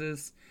Thought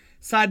Seizes.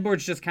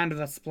 Sideboard's just kind of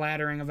a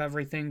splattering of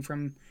everything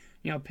from,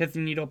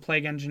 Pithing Needle,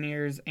 Plague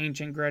Engineers,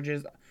 Ancient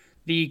Grudges.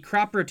 The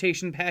Crop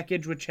Rotation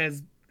package, which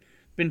has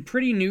been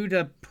pretty new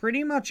to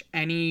pretty much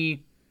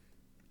any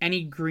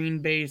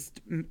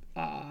green-based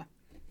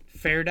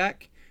fair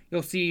deck.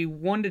 You'll see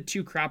 1 to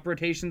 2 crop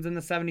rotations in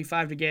the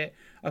 75 to get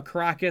a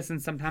Karakas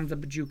and sometimes a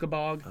Bajuka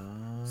Bog.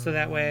 So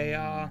that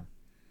way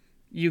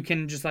you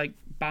can just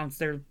bounce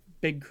their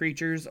big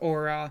creatures.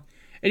 Or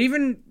it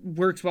even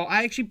works well.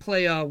 I actually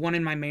play one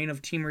in my main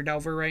of Temur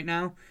Delver right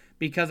now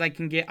because I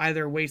can get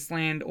either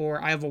Wasteland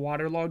or I have a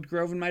Waterlogged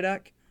Grove in my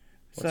deck.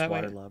 What's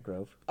Waterlogged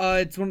Grove?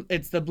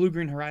 It's the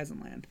Blue-Green Horizon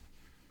land.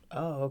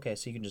 Oh, okay.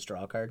 So you can just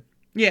draw a card?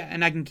 Yeah,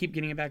 and I can keep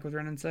getting it back with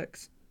Renin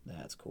 6.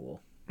 That's cool.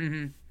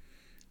 Mm-hmm.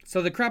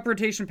 So the crop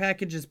rotation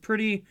package is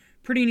pretty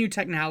new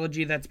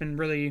technology that's been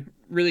really,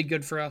 really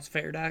good for us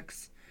fair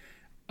decks.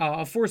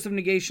 Force of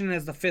Negation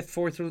as the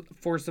 5th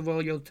Force of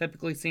Will you'll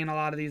typically see in a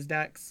lot of these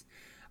decks.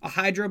 A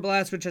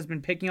Hydroblast, which has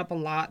been picking up a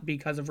lot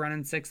because of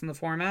Renin 6 in the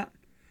format.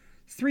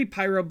 3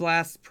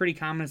 Pyroblasts, pretty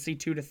common to see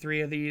 2 to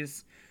 3 of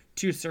these.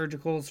 2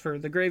 Surgicals for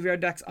the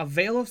graveyard decks. A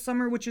Veil of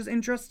Summer, which is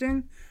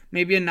interesting.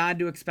 Maybe a nod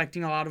to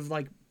expecting a lot of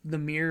the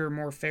mirror or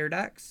more fair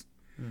decks.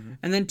 Mm-hmm.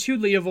 And then 2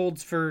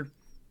 Leovolds for...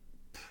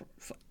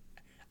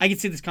 I can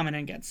see this coming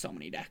in against so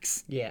many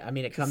decks. Yeah, I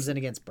mean, it comes in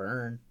against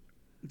Burn.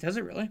 Does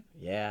it really?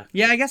 Yeah.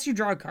 Yeah, I guess you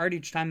draw a card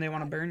each time they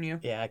want to burn you.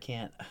 Yeah, I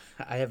can't.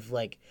 I have,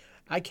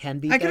 I can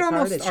beat I that could card.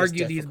 almost It's argue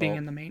just these difficult. being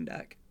in the main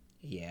deck.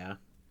 Yeah.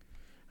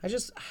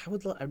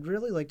 I'd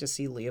really like to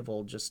see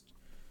Leovold just,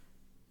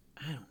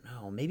 I don't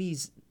know, maybe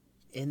he's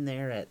in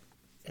there at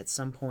at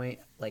some point,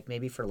 like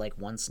maybe for like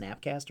one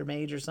Snapcaster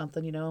Mage or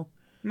something, you know?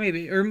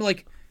 Maybe. Or,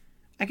 like,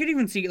 I could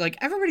even see, like,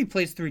 everybody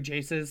plays 3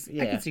 Jaces. I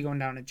Yeah. could see going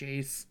down to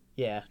Jace.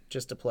 Yeah,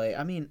 just to play.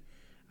 I mean,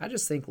 I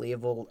just think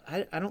Leovold.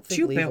 I don't think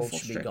 2 Leovold Baleful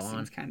should be Strix gone.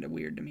 seems kind of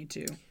weird to me,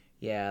 too.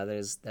 Yeah,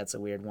 that's a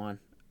weird one.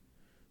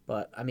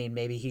 But I mean,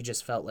 maybe he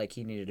just felt like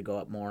he needed to go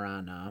up more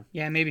on.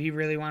 Yeah, maybe he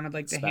really wanted,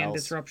 like, the hand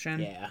spells. disruption.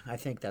 Yeah, I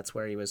think that's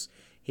where he was.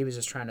 He was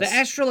just trying to. The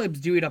Astrolabes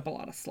do eat up a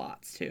lot of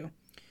slots, too.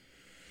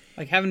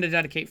 Like, having to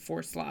dedicate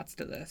 4 slots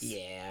to this.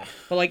 Yeah.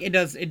 But, like, it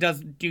does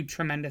do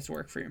tremendous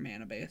work for your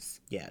mana base.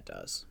 Yeah, it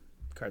does.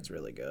 Card's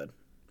really good.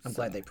 I'm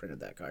glad they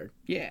printed that card.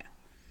 Yeah.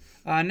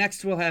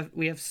 Next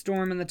we have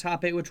Storm in the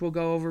top 8, which we'll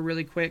go over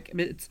really quick.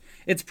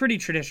 It's pretty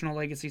traditional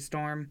Legacy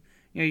Storm.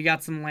 You know, you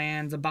got some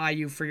lands, a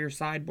Bayou for your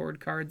sideboard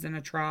cards, and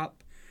a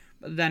Trop.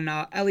 But then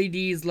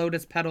LEDs,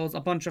 Lotus Petals,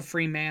 a bunch of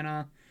free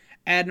mana.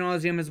 Ad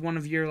Nauseam is one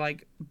of your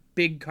like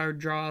big card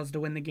draws to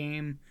win the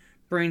game.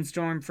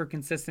 Brainstorm for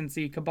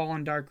consistency. Cabal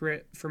and Dark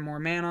Writ for more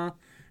mana.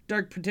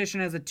 Dark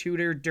Petition as a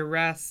tutor.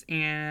 Duress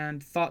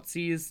and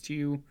Thoughtseize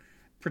to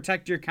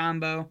protect your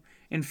combo.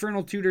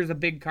 Infernal Tutor is a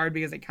big card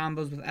because it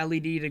combos with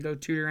LED to go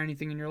tutor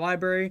anything in your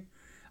library.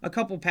 A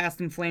couple Past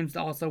in Flames to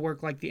also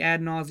work like the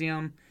Ad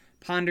Nauseam.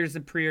 Ponders the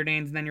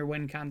Preordains, and then your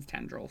Windcon's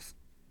Tendrils.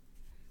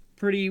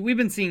 We've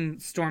been seeing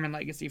Storm and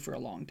Legacy for a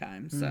long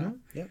time, so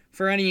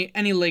for any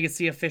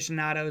Legacy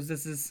aficionados,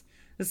 this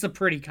is a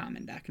pretty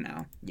common deck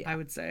now, I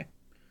would say.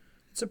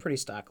 It's a pretty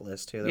stock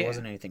list, too. There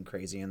wasn't anything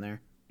crazy in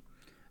there.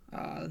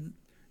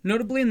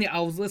 Notably in the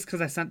Elves list,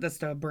 because I sent this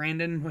to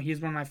Brandon,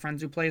 he's one of my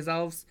friends who plays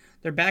Elves,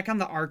 they're back on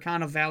the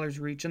Archon of Valor's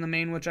Reach in the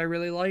main, which I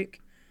really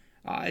like.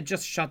 It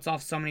just shuts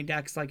off so many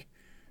decks, like,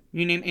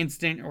 you name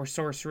instant or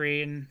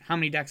sorcery, and how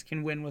many decks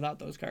can win without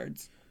those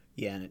cards.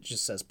 Yeah, and it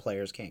just says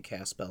players can't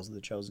cast spells of the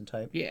chosen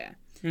type. Yeah,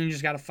 and you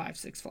just got a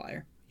 5/6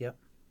 flyer. Yep.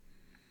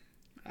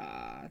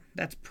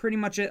 That's pretty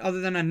much it, other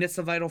than a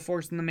Nissa Vital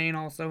Force in the main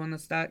also in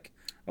this deck,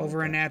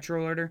 over a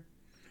Natural Order.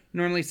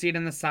 Normally see it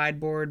in the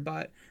sideboard,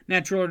 but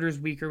Natural Order is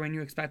weaker when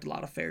you expect a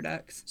lot of fair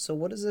decks. So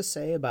what does this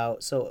say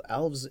about... So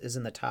Elves is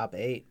in the top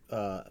 8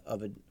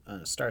 of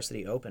a Star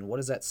City Open. What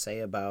does that say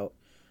about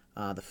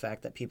the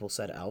fact that people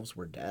said Elves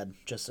were dead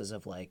just as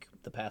of, like,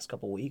 the past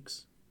couple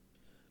weeks?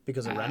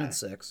 Because of Ren and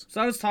 6.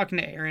 So I was talking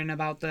to Aaron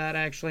about that,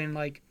 actually, and,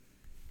 like,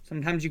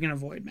 sometimes you can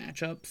avoid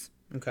matchups.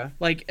 Okay.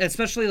 Like,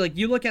 especially, like,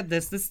 you look at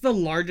this is the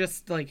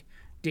largest, like,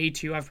 day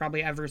 2 I've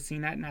probably ever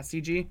seen at an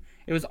SCG.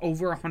 It was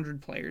over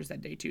 100 players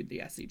that day 2'd the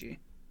SCG.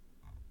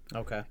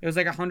 Okay. It was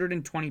like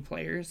 120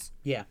 players.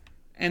 Yeah.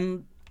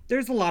 And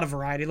there's a lot of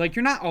variety. Like,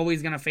 you're not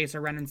always going to face a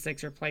Ren and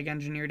 6 or Plague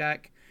Engineer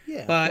deck.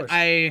 Yeah, but of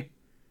course.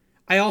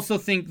 I also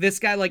think this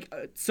guy, like,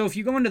 so if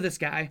you go into this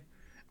guy,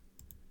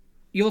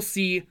 you'll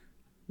see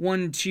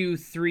 1, 2,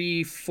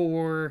 3,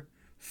 4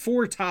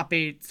 top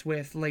 8s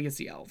with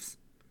Legacy Elves.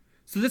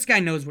 So this guy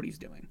knows what he's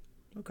doing.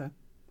 Okay.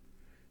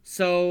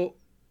 So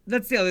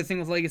that's the other thing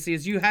with Legacy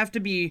is you have to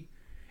be,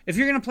 if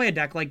you're going to play a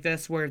deck like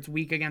this where it's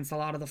weak against a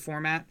lot of the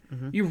format,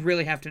 you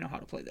really have to know how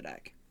to play the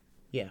deck.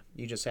 Yeah,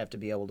 you just have to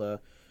be able to,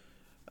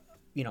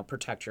 you know,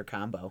 protect your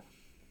combo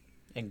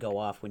and go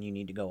off when you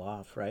need to go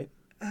off, right?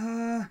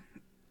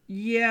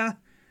 Yeah.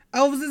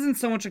 Elves isn't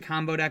so much a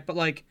combo deck, but,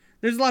 like,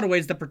 there's a lot of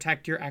ways to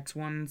protect your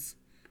X1s.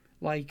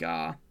 Like,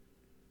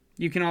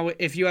 you can always,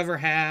 if you ever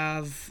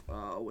have,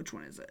 which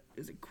one is it?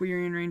 Is it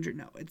Quirion Ranger?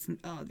 No, it's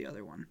the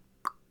other one.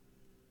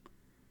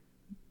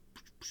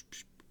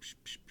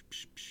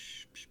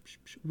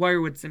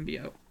 Wirewood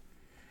Symbiote.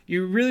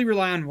 You really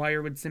rely on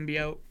Wirewood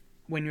Symbiote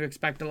when you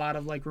expect a lot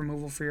of, like,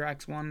 removal for your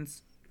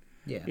X1s.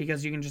 Yeah.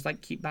 Because you can just,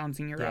 like, keep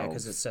bouncing your Yeah, elves.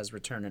 because it says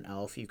return an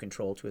elf you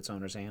control to its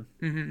owner's hand.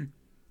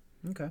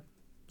 Mm-hmm. Okay.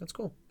 That's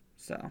cool.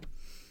 So.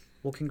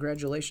 Well,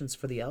 congratulations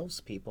for the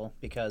elves, people,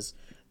 because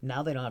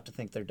now they don't have to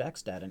think their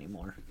deck's dead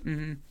anymore.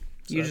 Mm-hmm.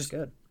 So you that's just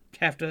good.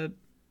 have to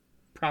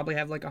probably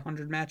have, like,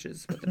 100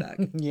 matches with the deck.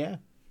 Yeah.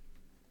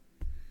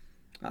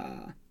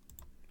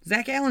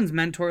 Zach Allen's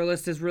mentor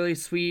list is really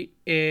sweet.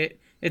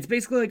 It's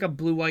basically like a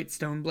blue-white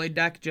Stoneblade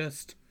deck,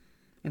 just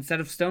instead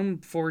of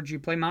Stoneforge, you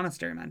play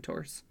Monastery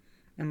Mentors.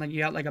 And, like, you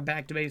got, like, a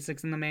back to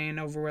basics in the main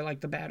over where,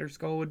 like, the Batter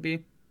Skull would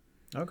be.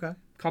 Okay.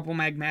 Couple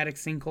Magmatic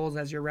Sinkholes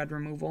as your red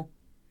removal.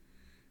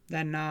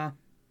 Then,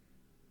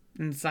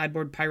 in the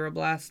sideboard,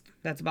 Pyroblast.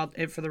 That's about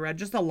it for the red.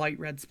 Just a light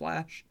red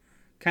splash.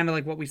 Kind of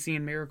like what we see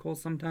in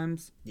Miracles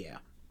sometimes. Yeah.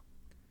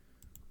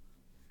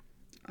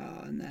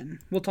 And then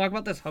we'll talk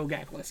about this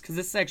Hogak list, because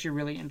this is actually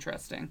really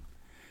interesting.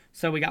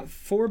 So we got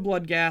 4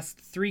 Bloodghast,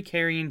 3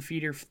 Carrion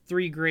Feeder,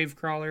 3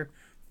 Gravecrawler,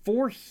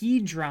 4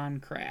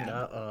 Hedron Crab.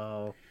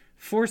 Uh-oh.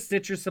 4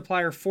 Stitcher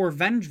Supplier, 4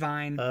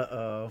 Vengevine.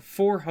 Uh-oh.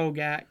 4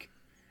 Hogak.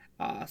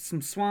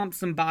 Some Swamps,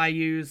 some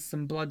Bayous,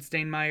 some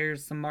Bloodstained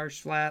Mires, some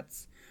Marsh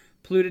Flats,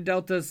 Polluted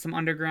Deltas, some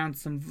Underground,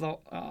 some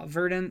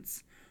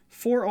Verdants,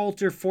 4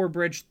 Altar, 4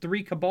 Bridge,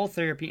 3 Cabal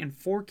Therapy, and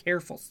 4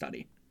 Careful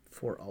Study.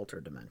 4 Altar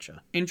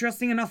Dementia.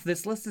 Interesting enough,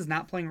 this list is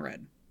not playing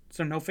red,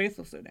 so no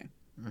Faithless Looting.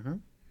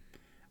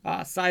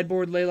 Mm-hmm.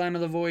 Sideboard, Leyline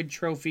of the Void,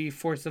 Trophy,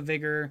 Force of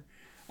Vigor,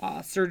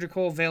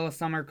 Surgical, Veil of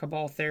Summer,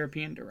 Cabal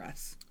Therapy, and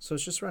Duress. So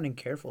it's just running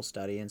Careful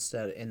Study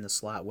instead in the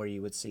slot where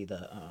you would see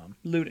the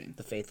Looting.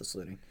 the Faithless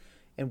Looting.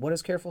 And what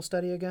is Careful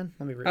Study again?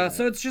 Let me read that.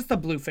 So it's just a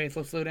blue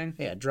Faithless Looting.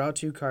 Yeah, draw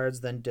 2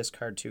 cards, then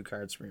discard 2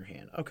 cards from your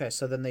hand. Okay,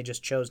 so then they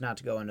just chose not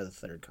to go into the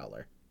 3rd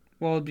color.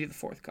 Well, it'd be the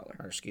 4th color.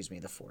 Or, excuse me,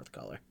 the 4th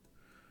color.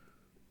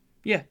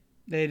 Yeah,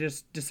 they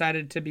just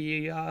decided to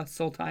be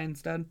Sultai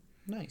instead.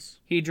 Nice.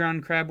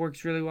 Hedron Crab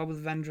works really well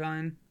with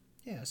Vengine.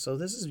 Yeah, so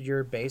this is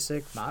your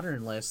basic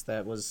modern list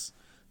that was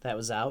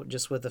out,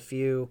 just with a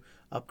few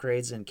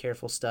upgrades in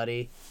Careful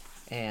Study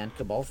and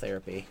Cabal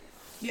Therapy.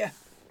 Yeah.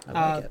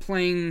 I like it.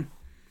 Playing,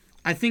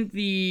 I think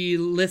the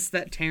list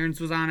that Terrence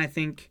was on, I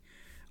think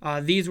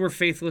these were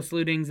Faithless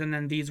Lootings, and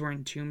then these were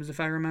Entombs, if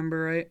I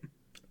remember right.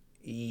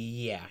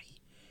 Yeah,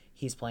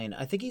 he's playing.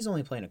 I think he's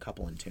only playing a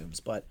couple Entombs,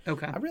 but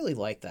Okay. I really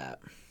like that.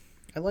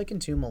 I like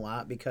Entomb a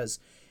lot because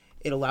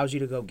it allows you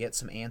to go get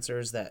some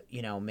answers that,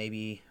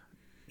 maybe,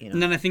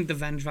 And then I think the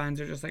Vengevines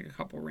are just like a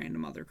couple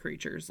random other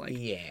creatures, like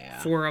yeah.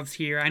 4 ofs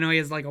here. I know he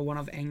has like a 1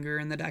 of Anger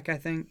in the deck, I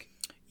think.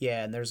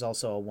 Yeah, and there's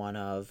also a 1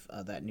 of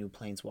that new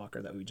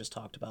Planeswalker that we just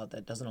talked about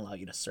that doesn't allow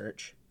you to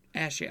search.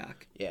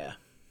 Ashiok. Yeah,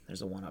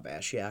 there's a 1 of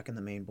Ashiok in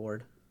the main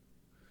board.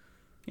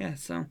 Yeah,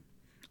 so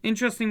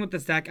interesting with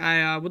this deck.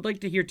 I would like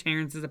to hear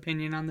Terrence's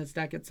opinion on this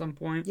deck at some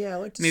point. Yeah, I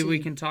like to Maybe see. we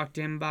can talk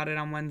to him about it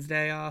on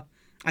Wednesday.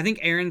 I think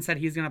Aaron said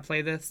he's going to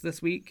play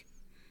this week,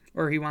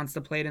 or he wants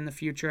to play it in the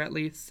future at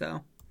least,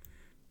 so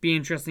be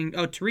interesting.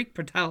 Oh, Tariq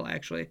Patel,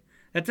 actually.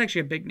 That's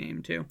actually a big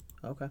name, too.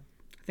 Okay.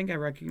 I think I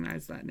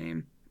recognize that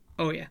name.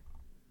 Oh, yeah.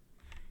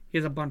 He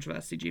has a bunch of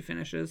SCG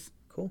finishes.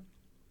 Cool.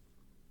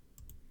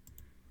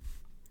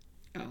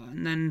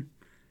 And then,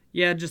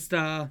 yeah, just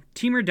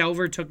Teamer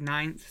Delver took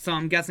 9th, so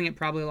I'm guessing it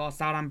probably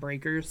lost out on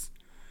Breakers.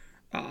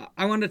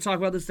 I wanted to talk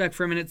about this deck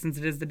for a minute since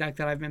it is the deck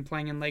that I've been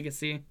playing in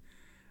Legacy.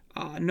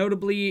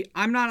 Notably,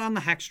 I'm not on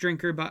the Hex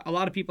Drinker, but a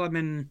lot of people have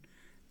been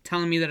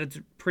telling me that it's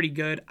pretty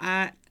good.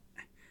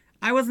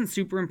 I wasn't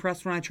super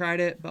impressed when I tried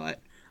it,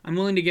 but I'm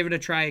willing to give it a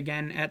try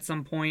again at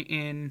some point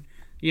in,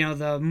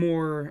 the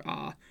more,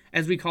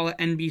 as we call it,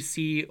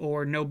 NBC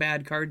or no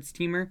bad cards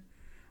teamer,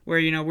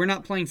 where, we're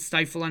not playing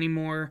Stifle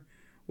anymore.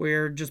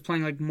 We're just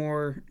playing like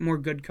more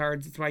good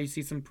cards. That's why you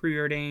see some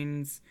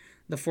Preordains,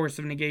 the Force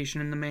of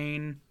Negation in the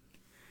main.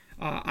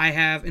 I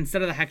have,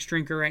 instead of the Hex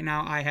Drinker right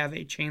now, I have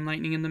a Chain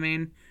Lightning in the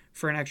main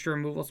for an extra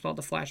removal spell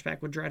to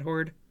flashback with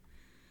Dreadhorde.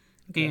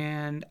 Okay.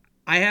 And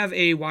I have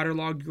a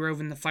Waterlogged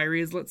Grove in the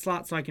Fiery Islet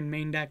slot, so I can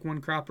main deck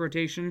 1 crop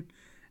rotation,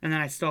 and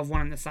then I still have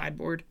 1 in the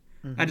sideboard.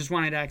 Mm-hmm. I just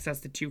wanted access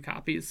to 2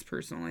 copies,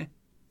 personally.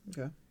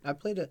 Okay. I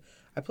played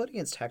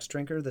against Hex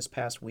Drinker this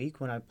past week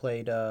when I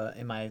played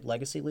in my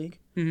Legacy League.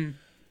 Mm-hmm.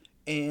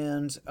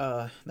 And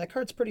that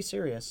card's pretty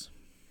serious.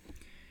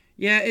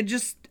 Yeah,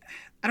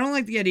 I don't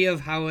like the idea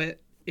of how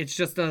it's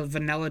just a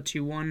vanilla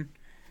 2/1.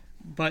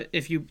 But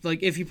if you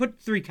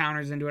put 3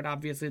 counters into it,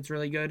 obviously it's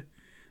really good.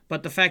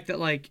 But the fact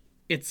that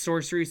it's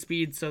sorcery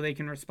speed, so they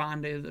can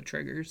respond to the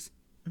triggers.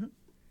 Mm-hmm.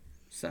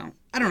 So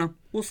I don't know.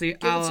 We'll see. Give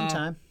it some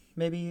time.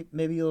 Maybe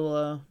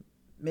you'll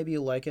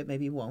like it.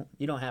 Maybe you won't.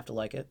 You don't have to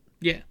like it.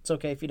 Yeah, it's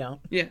okay if you don't.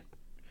 Yeah,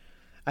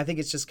 I think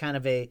it's just kind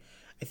of I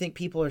think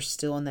people are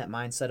still in that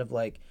mindset of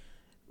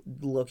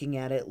looking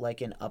at it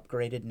like an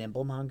upgraded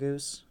Nimble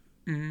Mongoose.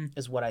 Mm-hmm.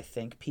 Is what I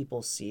think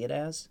people see it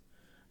as,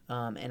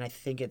 and I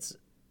think it's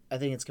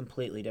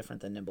completely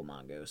different than Nimble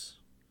Mongoose.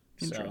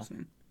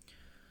 Interesting.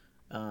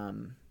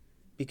 So,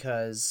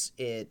 because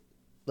it,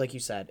 like you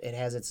said, it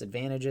has its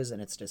advantages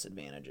and its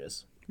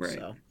disadvantages. Right.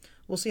 So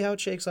we'll see how it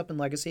shakes up in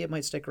Legacy. It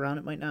might stick around.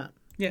 It might not.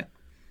 Yeah.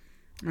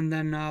 And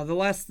then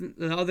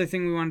the other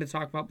thing we wanted to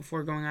talk about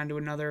before going on to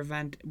another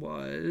event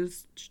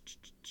was,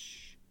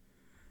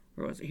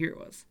 where was it? Here it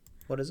was.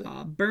 What is it?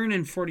 Burn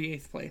in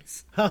 48th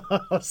place.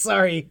 Oh,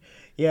 sorry.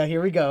 Yeah,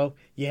 here we go.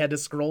 You had to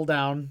scroll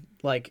down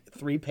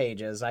 3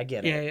 pages. I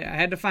get it. Yeah, I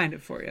had to find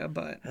it for you,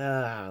 but...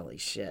 holy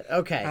shit.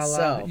 Okay,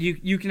 so...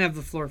 You can have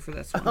the floor for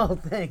this one. Oh,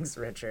 thanks,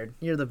 Richard.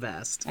 You're the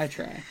best. I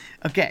try.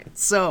 Okay,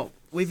 so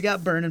we've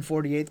got Burn in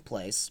 48th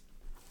place,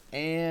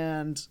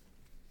 and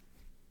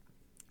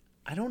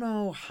I don't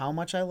know how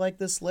much I like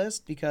this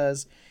list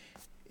because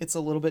it's a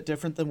little bit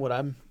different than what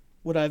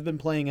I've been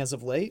playing as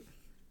of late.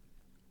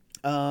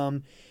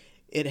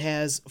 It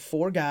has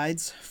 4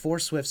 guides, 4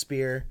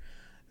 Swiftspear,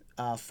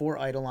 4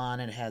 Eidolon,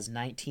 and it has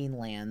 19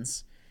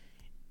 lands.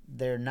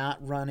 They're not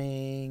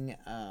running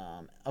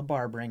a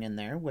Barbering in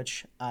there,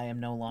 which I am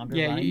no longer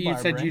running Barbering. Yeah, you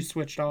said you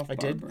switched off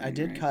Barbering. I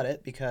did cut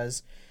it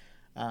because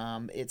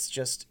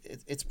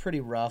it's pretty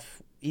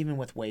rough, even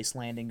with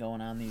Wastelanding going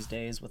on these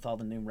days with all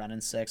the new Run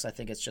and 6. I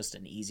think it's just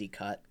an easy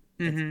cut.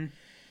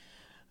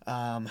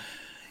 Mm-hmm.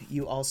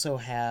 You also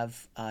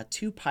have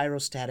 2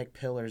 Pyrostatic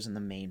Pillars in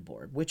the main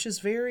board, which is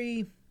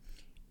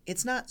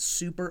it's not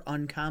super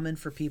uncommon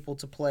for people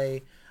to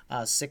play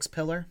 6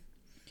 pillar,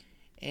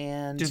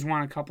 and just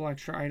want a couple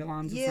extra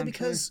Eidolons. Yeah,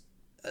 because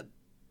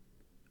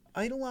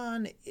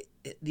Eidolon,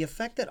 the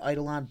effect that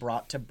Eidolon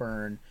brought to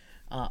Burn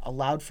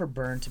allowed for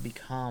Burn to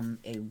become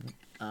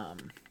I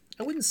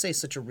wouldn't say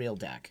such a real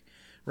deck,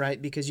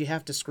 right? Because you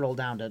have to scroll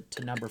down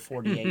to number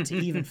 48 to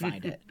even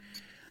find it.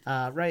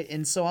 Right,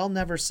 and so I'll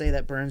never say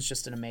that Burn's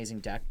just an amazing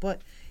deck,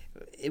 but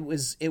it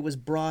was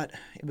brought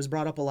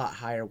up a lot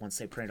higher once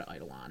they printed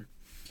Eidolon.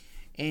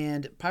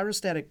 And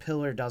Pyrostatic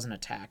Pillar doesn't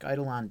attack.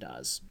 Eidolon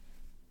does.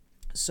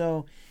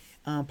 So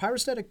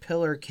Pyrostatic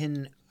Pillar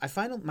I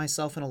find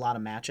myself in a lot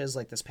of matches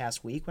like this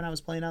past week when I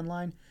was playing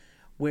online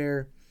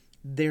where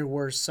there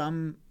were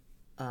some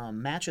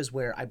matches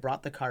where I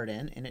brought the card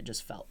in and it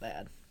just felt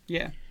bad.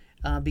 Yeah.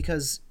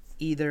 Because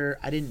either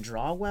I didn't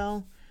draw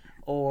well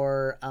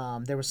or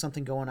there was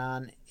something going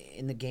on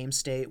in the game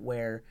state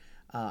where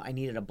I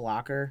needed a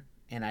blocker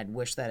and I'd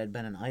wish that had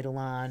been an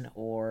Eidolon,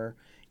 or,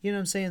 you know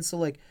what I'm saying? So,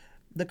 like,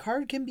 the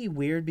card can be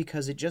weird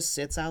because it just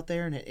sits out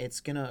there and it's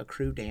going to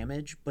accrue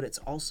damage, but it's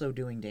also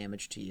doing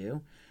damage to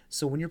you.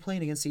 So when you're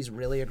playing against these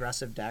really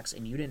aggressive decks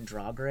and you didn't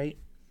draw great,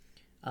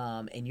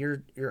 and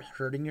you're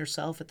hurting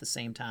yourself at the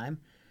same time,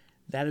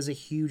 that is a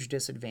huge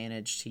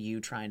disadvantage to you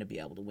trying to be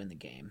able to win the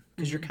game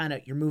because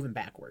you're moving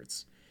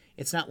backwards.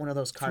 It's not one of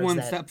those cards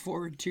One step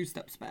forward, 2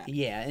 steps back.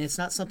 Yeah, and it's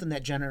not something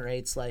that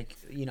generates, like,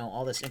 you know,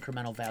 all this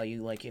incremental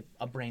value like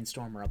a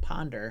Brainstorm or a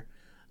Ponder.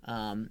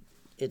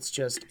 It's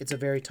a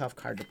very tough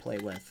card to play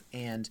with.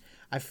 And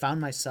I found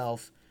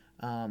myself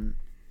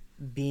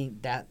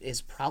that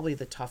is probably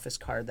the toughest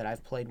card that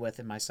I've played with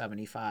in my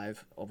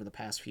 75 over the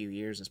past few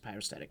years is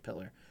Pyrostatic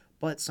Pillar.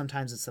 But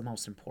sometimes it's the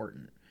most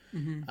important.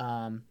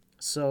 Mm-hmm.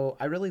 So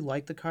I really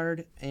like the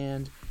card,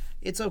 and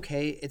it's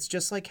okay. It's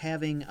just like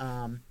having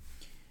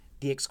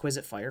the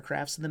Exquisite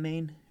Firecrafts in the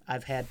main.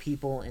 I've had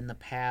people in the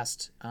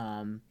past...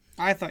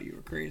 I thought you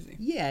were crazy.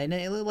 Yeah,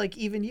 and like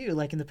even you,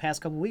 like in the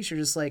past couple of weeks, you're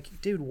just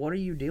like, dude, what are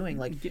you doing?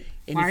 Like,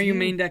 why are you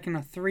main decking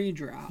a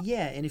 3-drop?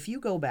 Yeah, and if you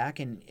go back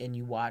and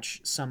you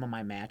watch some of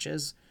my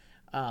matches,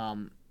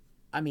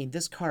 I mean,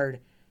 this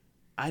card,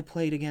 I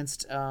played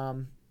against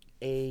what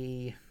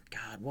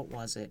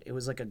was it? It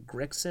was like a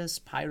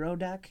Grixis Pyro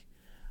deck.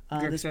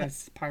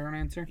 Grixis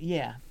Pyromancer?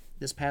 Yeah,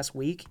 this past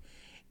week.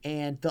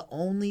 And the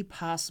only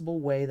possible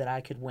way that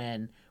I could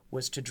win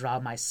was to draw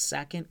my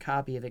second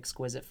copy of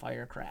Exquisite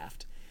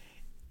Firecraft.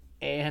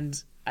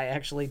 And I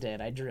actually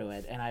did. I drew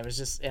it. And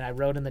I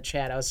wrote in the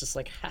chat, I was just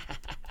like, ha ha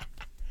ha.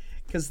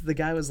 Because the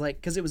guy was like,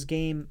 because it was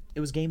game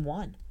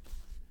 1.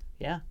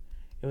 Yeah,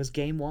 it was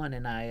game 1.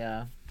 And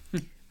I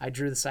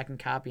drew the second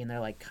copy and they're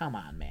like, come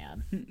on,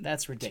 man.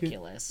 That's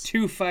ridiculous.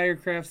 Two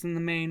Firecrafts in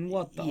the main.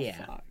 What the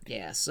fuck?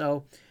 Yeah,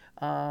 so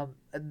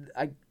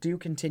I do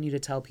continue to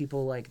tell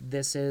people, like,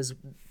 this is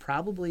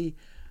probably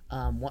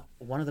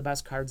one of the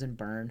best cards in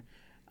Burn.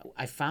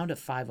 I found a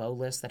 5-0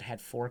 list that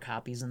had 4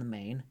 copies in the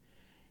main.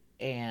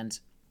 And,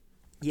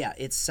 yeah,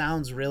 it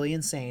sounds really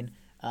insane.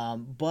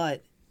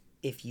 But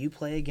if you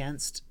play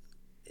against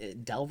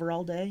Delver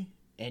all day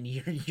and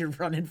you're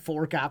running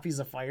 4 copies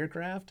of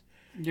Firecraft...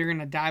 You're going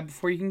to die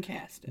before you can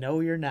cast it.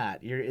 No, you're not.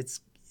 It's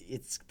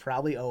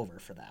probably over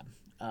for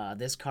them.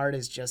 This card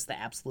is just the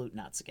absolute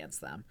nuts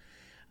against them.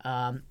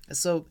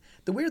 So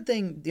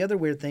the other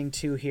weird thing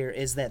too here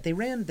is that they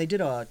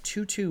did a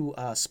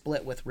 2-2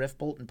 split with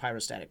Riftbolt and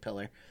Pyrostatic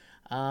Pillar.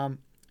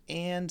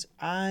 And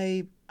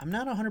I'm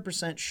not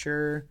 100%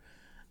 sure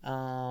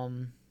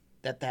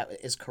that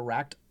is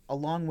correct,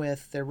 along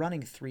with they're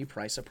running 3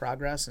 Price of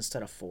Progress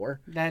instead of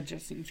 4. That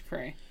just seems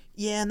cray.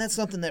 Yeah, and that's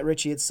something that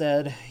Richie had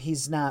said.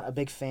 He's not a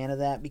big fan of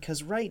that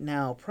because right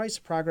now, Price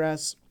of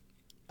Progress,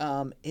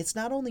 it's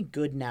not only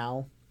good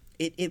now,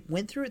 it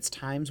went through its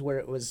times where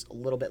it was a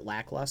little bit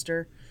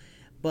lackluster,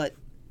 but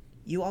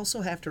you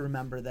also have to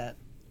remember that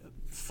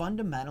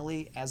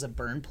fundamentally, as a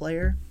Burn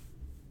player,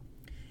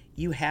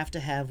 you have to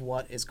have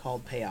what is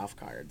called payoff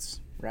cards,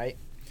 right?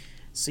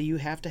 So you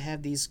have to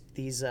have these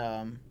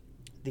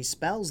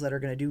spells that are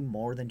going to do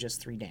more than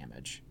just 3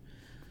 damage.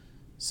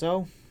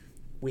 So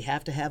we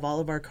have to have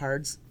all of our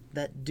cards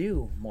that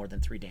do more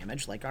than 3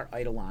 damage, like our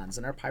Eidolons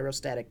and our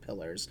Pyrostatic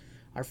Pillars,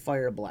 our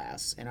Fire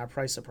Blasts, and our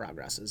Price of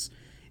Progresses,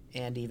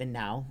 and even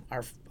now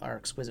our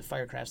Exquisite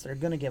Firecrafts that are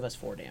going to give us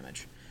 4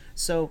 damage.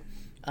 So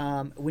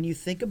when you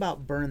think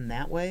about Burn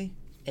that way,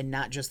 and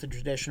not just the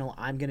traditional,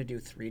 I'm going to do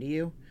 3 to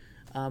you,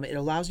 it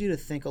allows you to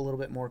think a little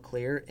bit more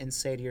clear and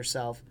say to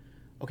yourself,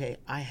 okay,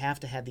 I have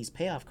to have these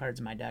payoff cards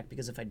in my deck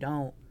because if I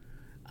don't,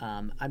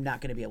 I'm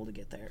not going to be able to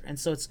get there. And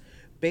so it's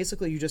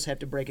basically you just have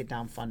to break it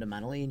down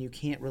fundamentally, and you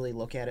can't really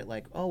look at it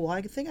like, oh, well,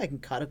 I think I can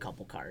cut a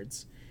couple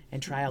cards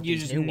and try out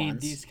these new ones. You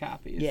just need these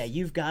copies. Yeah,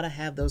 you've got to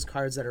have those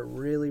cards that are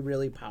really,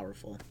 really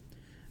powerful.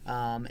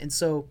 And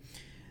so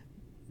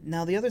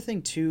now the other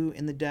thing, too,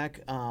 in the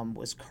deck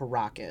was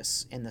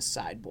Karakas in the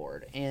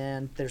sideboard.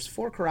 And there's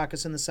 4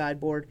 Karakas in the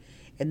sideboard,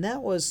 and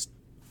that was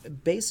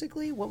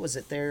basically, what was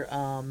it? They're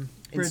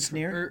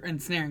ensnaring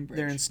bridge.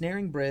 They're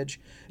ensnaring bridge.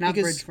 Not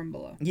bridge from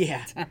below.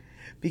 Yeah,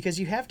 because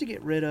you have to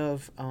get rid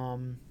of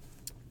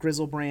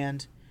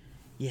Grizzlebrand.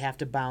 You have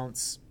to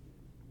bounce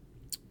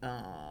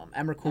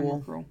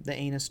Emrakul, the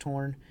Anus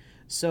Torn.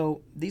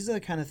 So these are the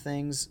kind of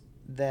things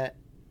that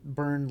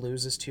Burn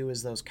loses to,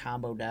 is those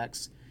combo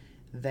decks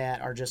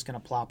that are just going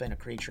to plop in a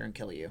creature and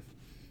kill you.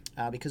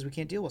 because we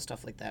can't deal with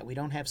stuff like that. We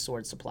don't have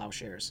swords to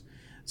plowshares.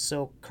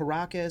 So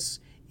Caracas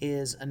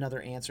is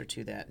another answer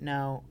to that.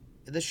 Now,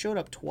 this showed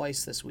up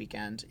twice this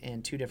weekend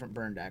in 2 different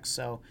burn decks.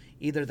 So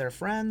either they're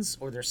friends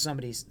or they're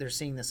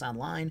seeing this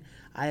online.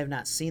 I have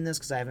not seen this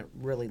because I haven't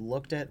really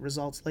looked at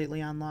results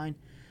lately online.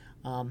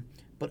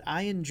 But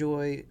I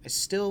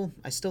still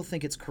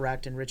think it's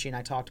correct, and Richie and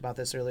I talked about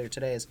this earlier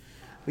today, is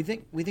we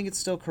think it's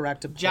still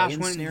correct to play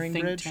Ensnaring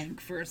Bridge.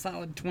 Tank for a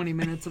solid 20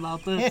 minutes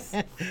about this.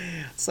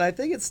 So I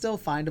think it's still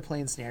fine to play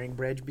Ensnaring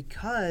Bridge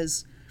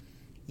because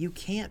you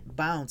can't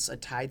bounce a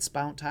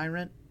Tidespout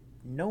Tyrant,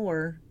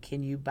 nor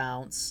can you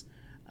bounce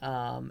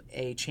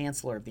a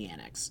Chancellor of the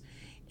Annex.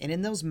 And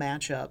in those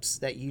matchups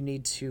that you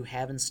need to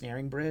have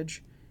Ensnaring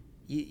Bridge,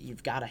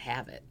 you've got to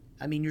have it.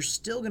 I mean, you're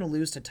still going to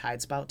lose to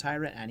Tidespout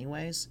Tyrant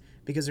anyways,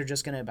 because they're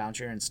just going to bounce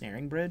your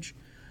Ensnaring Bridge.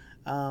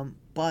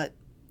 But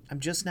I'm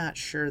just not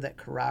sure that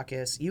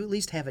Caracas, you at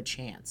least have a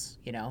chance,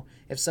 you know?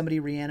 If somebody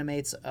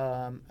reanimates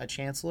a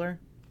Chancellor,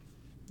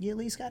 you at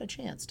least got a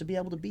chance to be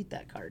able to beat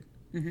that card.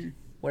 Mm-hmm.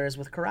 Whereas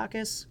with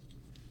Caracas,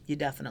 you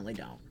definitely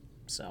don't.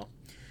 So,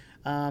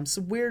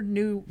 some weird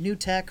new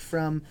tech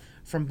from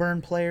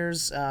Burn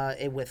players in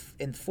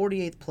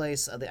 48th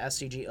place of the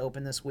SCG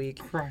Open this week.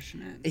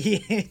 Crushing it.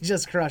 Yeah,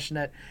 just crushing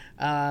it.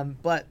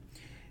 But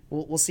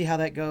we'll see how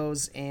that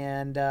goes,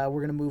 and we're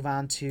going to move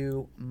on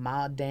to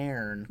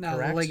Modern,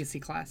 correct? The Legacy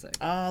Classic.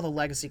 Oh, the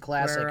Legacy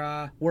Classic.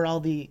 Where all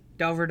the...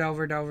 Delver.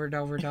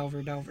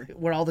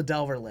 Where all the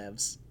Delver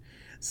lives.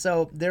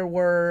 So there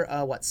were,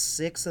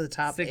 6 of the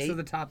top 8? 6 of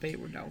the top 8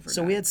 were Delver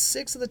So we had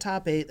 6 of the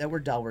top 8 that were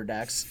Delver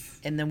decks,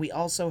 and then we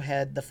also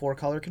had the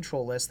 4-color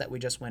control list that we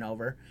just went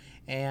over,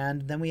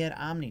 and then we had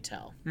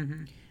Omnitel.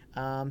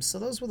 Mm-hmm. So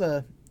those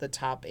were the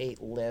top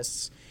 8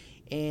 lists,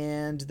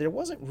 and there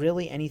wasn't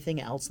really anything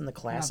else in the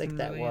Classic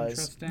Nothing really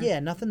interesting. Yeah,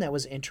 nothing that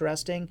was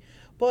interesting.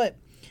 But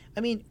I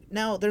mean,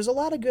 now there's a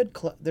lot of good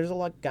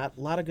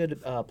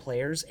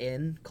players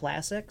in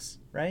Classics,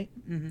 right?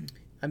 Mm-hmm.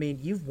 I mean,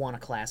 you've won a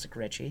Classic,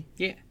 Richie.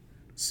 Yeah.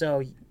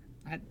 So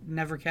I'd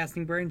never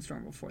casting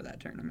Brainstorm before that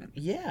tournament.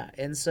 yeah,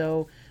 and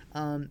so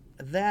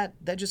that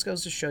just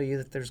goes to show you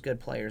that there's good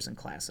players in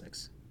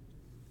Classics.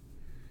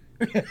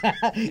 You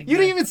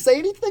didn't even say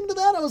anything to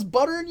that? I was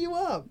buttering you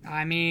up.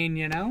 I mean,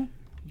 you're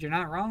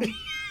not wrong.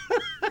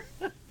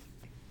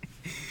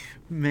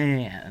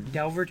 Man.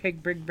 Delver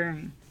take Big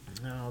Brain.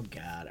 Oh,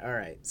 God. All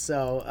right.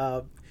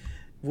 So,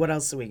 what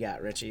else do we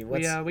got, Richie?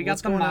 We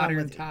got the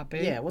Modern top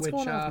 8. Yeah, what's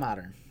going on with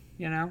Modern?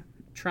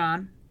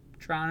 Tron.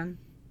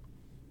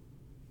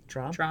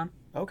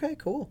 Okay,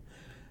 cool.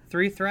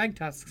 3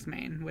 Thragtusks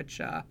main, which...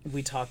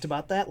 we talked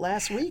about that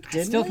last week, didn't we?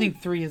 I still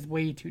think 3 is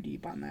way too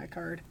deep on that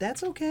card.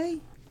 That's okay.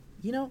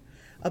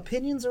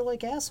 Opinions are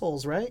like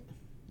assholes, right?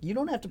 You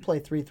don't have to play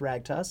 3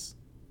 Thragtusks.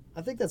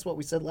 I think that's what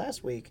we said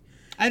last week.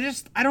 I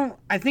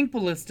think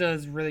Ballista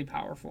is really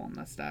powerful in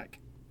this deck.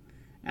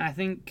 And I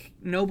think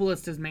no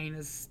Ballista's main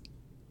is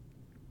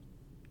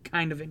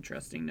kind of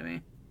interesting to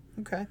me.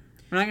 Okay.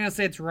 I'm not going to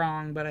say it's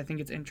wrong, but I think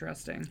it's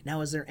interesting.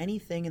 Now, is there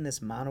anything in this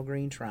mono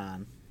green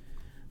Tron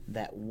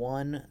that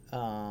won...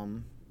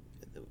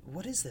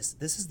 what is this?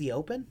 This is the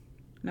Open?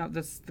 No,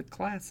 this is the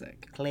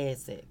Classic.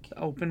 Classic. The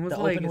Open was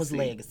Legacy. Legacy. Open was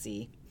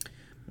Legacy.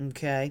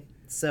 Okay.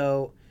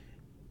 So,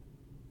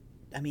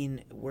 I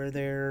mean, were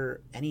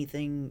there any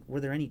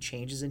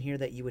changes in here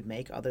that you would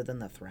make other than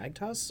the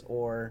Thragtusk,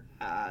 or...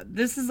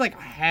 this is like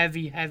a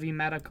heavy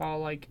meta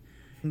call. Like,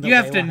 The you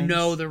have to Leylines?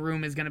 know the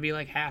room is going to be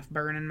like half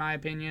burn, in my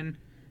opinion.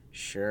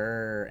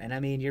 Sure. And I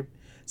mean, you're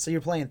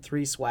playing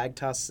 3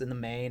 Swagtusks in the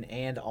main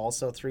and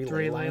also 3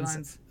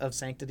 Leylines of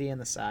Sanctity in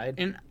the side.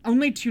 And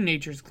only 2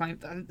 Nature's Claim.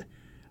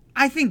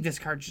 I think this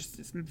card just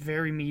is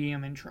very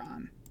medium in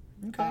Tron.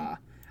 Okay.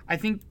 I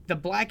think the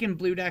black and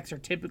blue decks are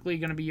typically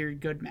going to be your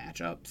good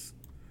matchups.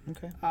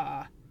 Okay.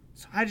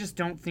 So I just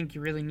don't think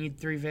you really need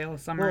 3 Veil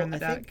of Summer in the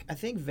deck. I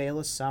think Veil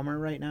of Summer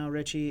right now,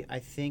 Richie, I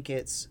think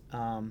it's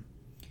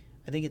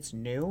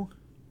new,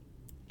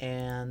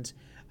 and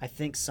I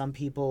think some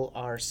people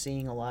are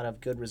seeing a lot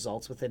of good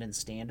results with it in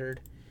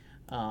Standard,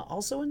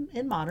 also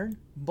in Modern,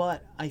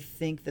 but I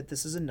think that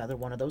this is another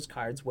one of those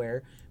cards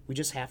where we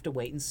just have to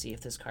wait and see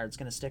if this card's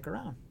going to stick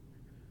around,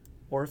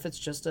 or if it's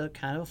just a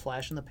kind of a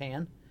flash in the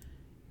pan,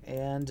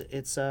 and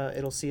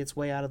it'll see its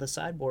way out of the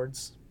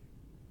sideboards.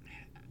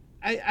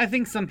 I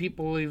think some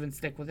people will even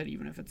stick with it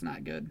even if it's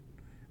not good.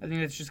 I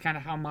think that's just kind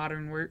of how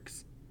Modern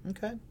works.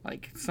 Okay.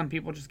 Like, some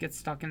people just get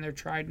stuck in their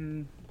tried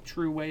and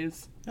true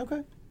ways.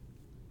 Okay.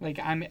 Like,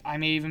 I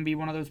may even be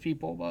one of those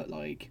people, but,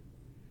 like,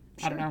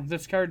 sure. I don't know.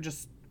 This card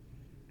just...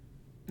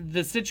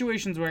 The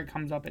situations where it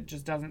comes up, it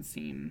just doesn't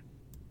seem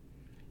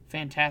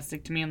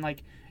fantastic to me. And,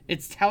 like,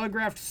 it's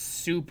telegraphed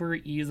super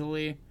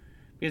easily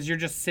because you're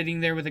just sitting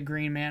there with a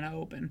green mana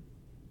open.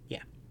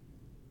 Yeah.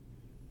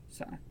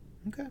 So.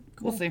 Okay,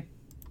 cool. We'll see.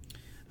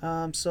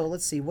 So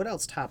let's see. What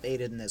else top 8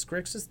 in this?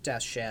 Grixis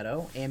Death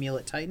Shadow,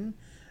 Amulet Titan,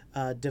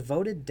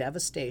 Devoted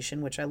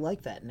Devastation, which I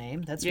like that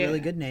name. That's a really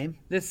good name.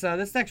 This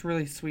deck's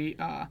really sweet.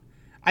 I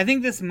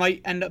think this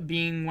might end up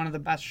being one of the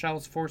best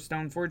shells for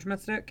Stoneforge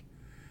Mystic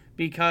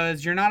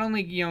because you're not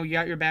only, you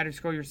got your battery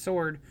scroll, your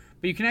sword,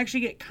 but you can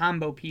actually get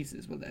combo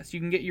pieces with this. You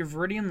can get your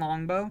Viridian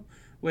Longbow,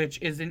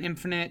 which is an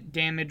infinite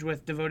damage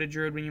with Devoted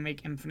Druid when you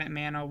make infinite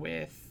mana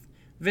with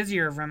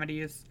Vizier of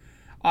Remedies.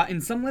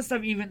 In some lists,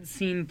 I've even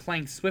seen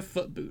playing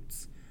Swiftfoot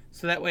Boots.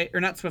 So that way, or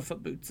not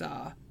Swiftfoot Boots,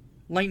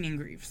 Lightning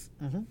Greaves.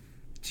 Mm-hmm.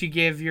 To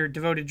give your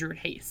Devoted Druid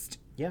haste.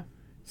 Yeah.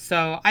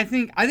 So I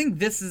think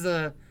this is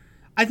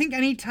I think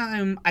when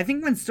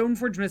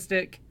Stoneforge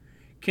Mystic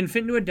can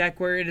fit into a deck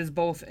where it is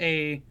both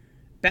a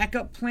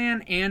backup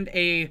plan and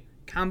a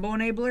combo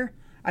enabler,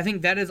 I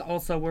think that is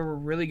also where we're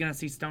really going to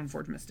see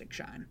Stoneforge Mystic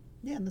shine.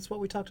 Yeah, and that's what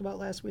we talked about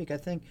last week. I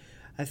think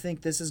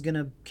this is going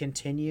to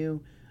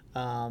continue.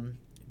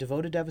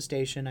 Devoted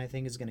Devastation, I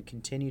think, is going to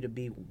continue to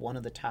be one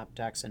of the top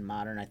decks in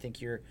Modern. I think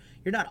you're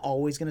not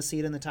always going to see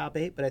it in the top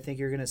 8, but I think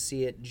you're going to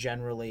see it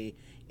generally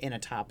in a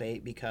top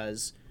 8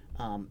 because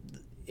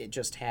it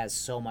just has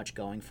so much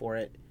going for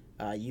it.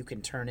 You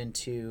can turn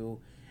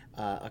into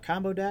a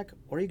combo deck,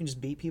 or you can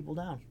just beat people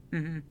down.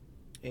 Mm-hmm.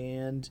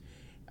 And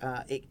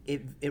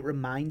it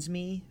reminds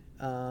me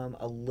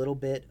a little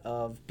bit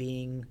of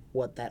being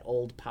what that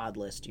old pod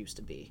list used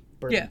to be,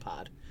 Birthing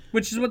Pod.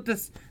 Which is what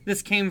this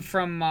came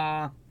from,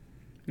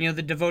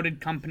 the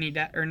Devoted Company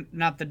deck, or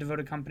not the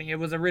Devoted Company. It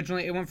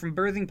went from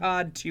Birthing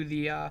Pod to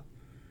the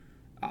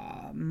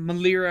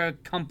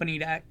Malira Company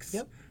decks,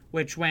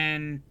 which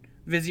when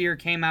Vizier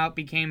came out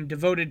became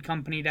Devoted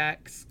Company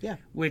decks,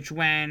 which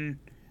when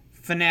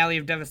Finale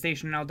of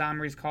Devastation and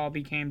Eldamri's Call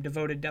became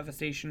Devoted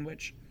Devastation,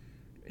 which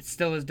it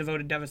still is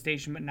Devoted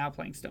Devastation, but now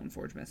playing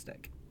Stoneforge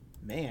Mystic.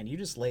 Man, you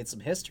just laid some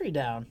history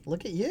down.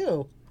 Look at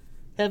you.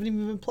 Haven't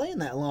even been playing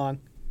that long.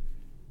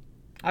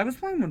 I was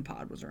playing when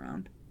Pod was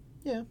around.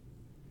 Yeah.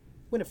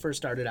 When it first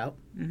started out.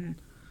 Mm-hmm.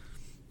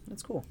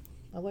 That's cool.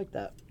 I like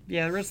that.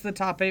 Yeah, the rest of the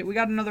top 8. We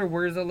got another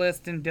Wurza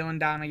list in Dylan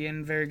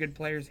Donegan. Very good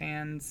players'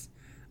 hands.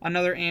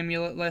 Another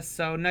Amulet list,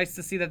 so nice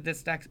to see that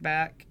this deck's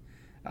back.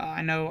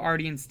 I know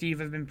Artie and Steve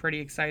have been pretty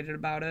excited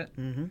about it.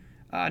 Mm-hmm.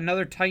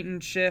 Another Titan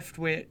Shift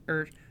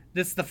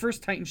this is the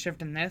first Titan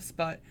Shift in this,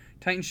 but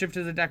Titan Shift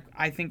is a deck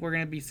I think we're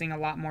going to be seeing a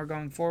lot more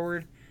going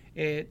forward.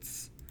 It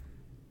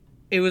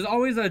was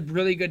always a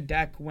really good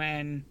deck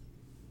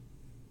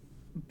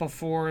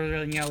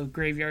before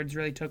graveyards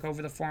really took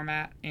over the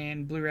format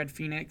in Blue Red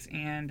Phoenix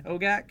and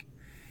Hogak,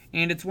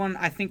 and it's one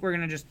I think we're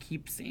going to just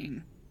keep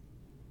seeing.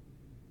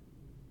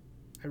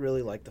 I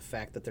really like the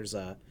fact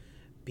that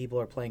people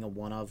are playing a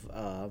one of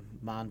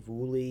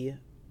Monvuli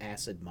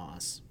Acid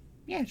Moss.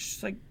 Yeah, it's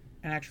just like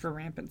an extra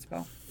rampant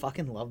spell.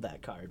 Fucking love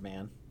that card,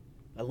 man.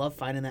 I love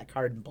finding that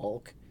card in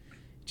bulk.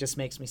 It just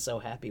makes me so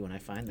happy when I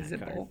find that card.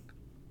 Is it bulk?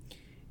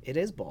 It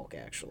is bulk,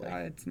 actually.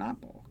 It's not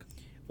bulk.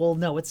 Well,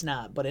 no, it's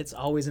not, but it's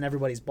always in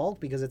everybody's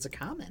bulk because it's a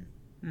common.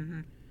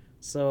 Mm-hmm.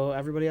 So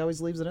everybody always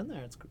leaves it in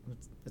there.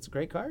 It's a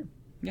great card.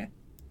 Yeah,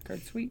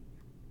 card's sweet.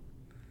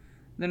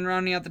 Then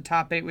rounding out the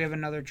top 8, we have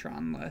another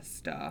Tron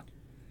list.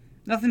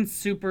 Nothing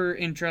super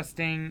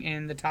interesting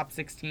in the top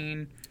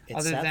 16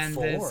 other than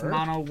this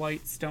mono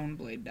white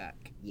Stoneblade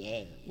deck.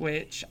 Yeah.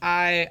 Which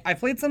I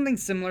played something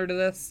similar to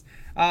this.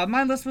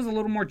 My list was a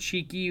little more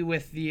cheeky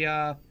with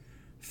the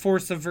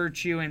Force of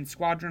Virtue and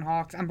Squadron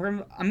Hawks. I'm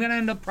gonna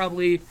end up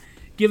probably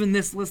giving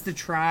this list a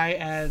try,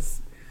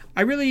 as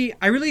I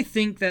really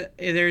think that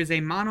there is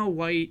a mono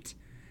white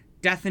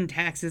Death and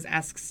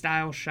Taxes-esque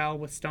style shell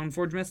with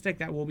Stoneforge Mystic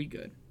that will be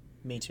good.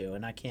 Me too,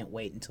 and I can't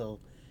wait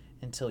until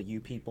you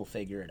people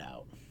figure it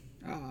out.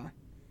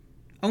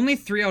 Only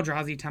 3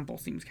 Eldrazi Temple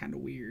seems kind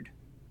of weird,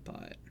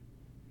 but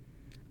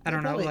I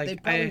don't know. They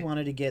probably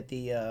wanted to get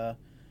the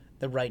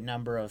right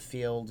number of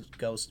Field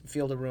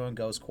of Ruin,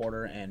 Ghost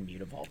Quarter, and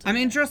Mutavault. I'm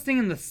interested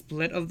in the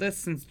split of this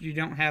since you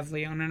don't have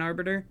Leonin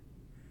Arbiter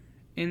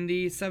in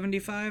the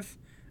 75.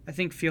 I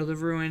think Field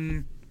of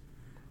Ruin,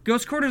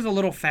 Ghost Quarter is a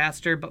little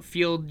faster, but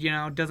Field,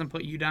 doesn't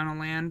put you down on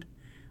land,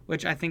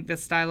 which I think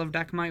this style of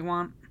deck might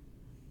want.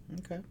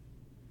 Okay.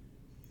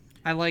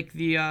 I like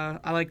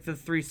the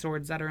 3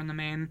 swords that are in the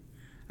main.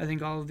 I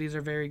think all of these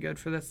are very good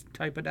for this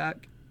type of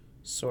deck.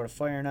 Sword of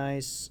Fire and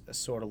Ice, a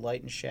Sword of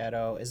Light and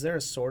Shadow. Is there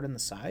a sword in the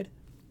side?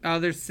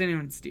 There's Sinew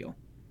and Steel.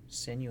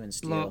 Sinew and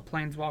Steel.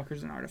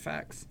 Planeswalkers and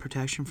artifacts.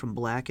 Protection from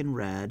black and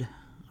red.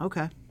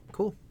 Okay,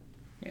 cool.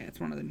 Yeah, it's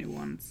one of the new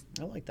ones.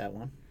 I like that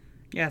one.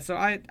 Yeah, so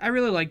I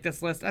really like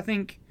this list. I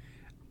think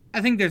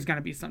there's going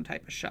to be some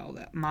type of shell,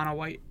 that mono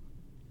white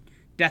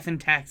Death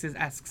and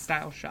Taxes-esque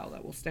style shell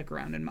that will stick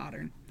around in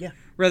Modern. Yeah.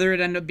 Whether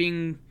it end up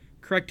being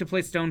correct to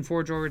play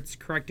Stoneforge or it's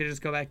correct to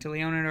just go back to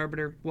Leonin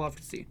Arbiter, we'll have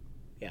to see.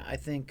 Yeah, I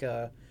think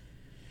I'd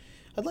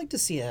like to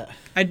see it.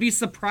 I'd be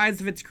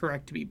surprised if it's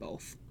correct to be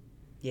both.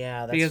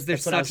 Yeah, because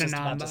there's what I was such a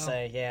just about nombo. to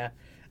say. Yeah,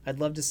 I'd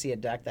love to see a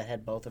deck that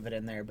had both of it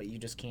in there, but you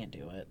just can't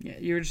do it. Yeah,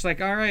 you're just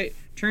like, all right,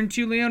 turn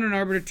 2 Leonin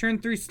Arbiter, turn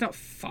 3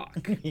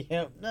 Fuck.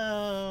 Yep.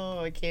 No,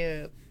 I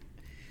can't.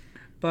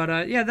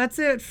 But yeah, that's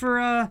it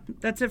for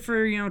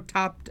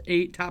top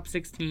 8, top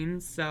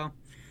 16s. So,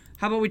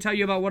 how about we tell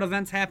you about what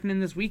events happening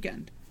this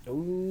weekend?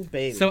 Ooh,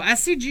 baby. So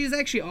SCG is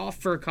actually off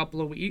for a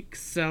couple of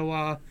weeks.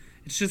 So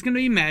it's just gonna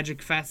be Magic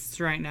Fests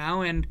right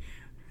now, and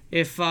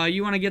if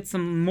you want to get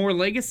some more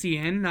Legacy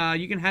in,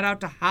 you can head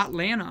out to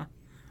Hotlanta,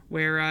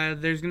 where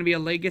there's going to be a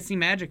Legacy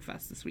Magic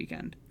Fest this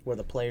weekend. Where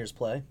the players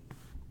play.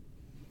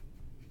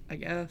 I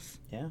guess.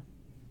 Yeah.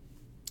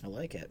 I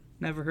like it.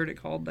 Never heard it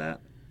called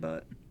that,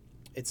 but...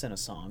 It's in a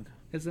song.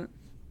 Is it?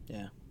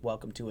 Yeah.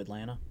 Welcome to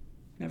Atlanta.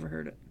 Never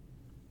heard it.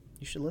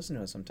 You should listen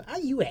to it sometime.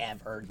 You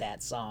have heard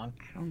that song.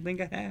 I don't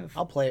think I have.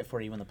 I'll play it for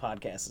you when the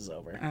podcast is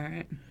over. All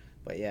right.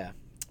 But yeah,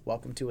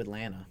 Welcome to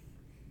Atlanta.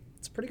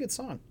 It's a pretty good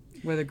song.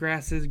 Where the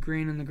grass is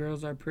green and the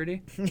girls are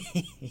pretty?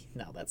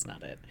 No, that's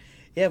not it.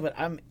 Yeah, but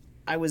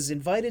I was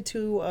invited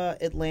to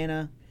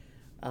Atlanta.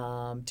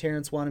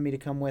 Terrence wanted me to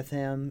come with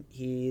him.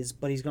 He's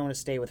going to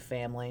stay with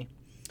family.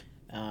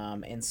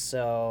 And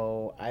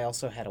so I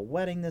also had a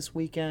wedding this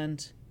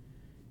weekend.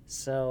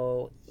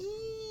 So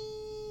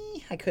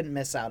I couldn't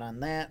miss out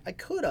on that. I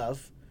could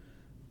have,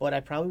 but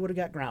I probably would have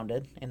got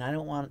grounded, and I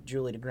don't want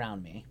Julie to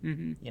ground me.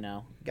 Mm-hmm. You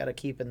know, got to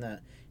keep in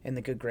the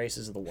good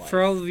graces of the wife.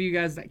 For all of you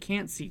guys that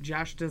can't see,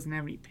 Josh doesn't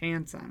have any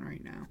pants on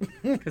right now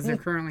because they're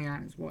currently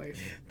on his wife.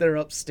 They're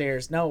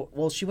upstairs. No,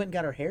 well, she went and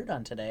got her hair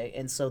done today,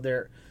 and so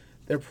they're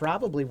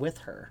probably with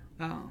her.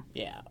 Oh.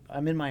 Yeah,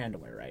 I'm in my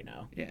underwear right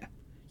now. Yeah.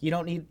 You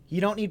don't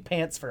need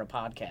pants for a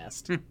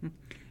podcast.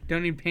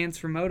 Don't need pants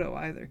for moto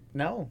either.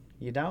 No,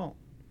 you don't.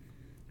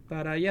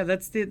 But yeah,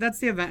 that's the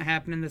event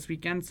happening this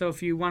weekend. So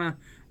if you wanna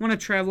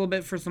travel a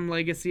bit for some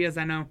Legacy, as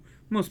I know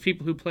most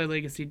people who play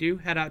Legacy do,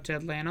 head out to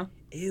Atlanta.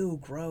 Ew,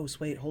 gross.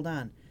 Wait, hold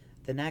on.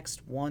 The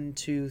next 1,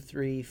 2,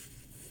 3,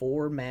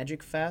 4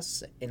 Magic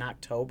Fests in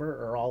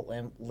October are all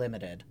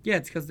limited. Yeah,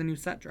 it's because the new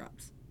set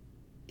drops.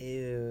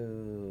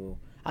 Ew.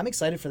 I'm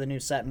excited for the new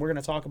set, and we're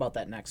gonna talk about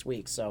that next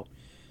week. So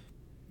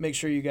make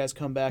sure you guys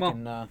come back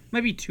and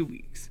maybe 2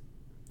 weeks.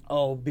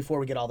 Oh, before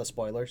we get all the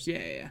spoilers.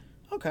 Yeah.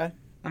 Okay.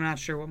 I'm not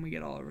sure when we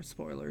get all of our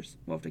spoilers.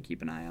 We'll have to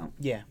keep an eye out.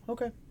 Yeah.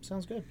 Okay.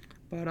 Sounds good.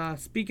 But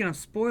speaking of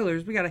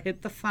spoilers, we gotta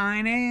hit the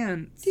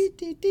finance.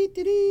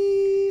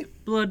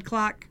 Blood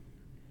clock.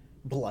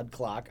 Blood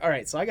clock. All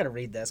right. So I gotta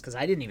read this because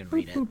I didn't even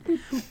read it.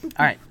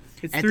 All right.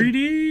 It's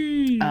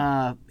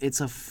 3D.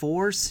 It's a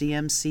 4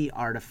 CMC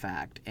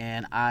artifact,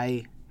 and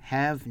I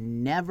have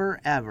never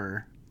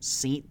ever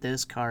seen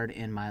this card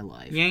in my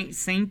life. You ain't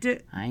seen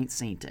it? I ain't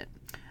seen it.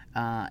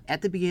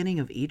 At the beginning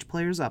of each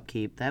player's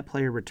upkeep, that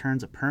player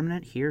returns a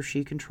permanent he or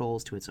she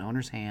controls to its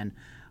owner's hand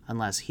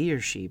unless he or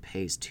she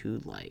pays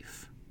 2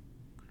 life.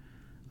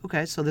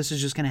 Okay, so this is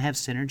just going to have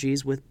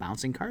synergies with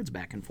bouncing cards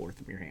back and forth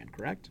from your hand,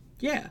 correct?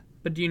 Yeah,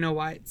 but do you know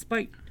why it's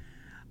spiked?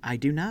 I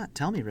do not.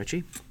 Tell me,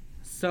 Richie.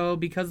 So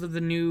because of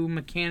the new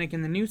mechanic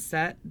in the new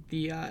set,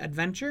 the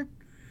adventure,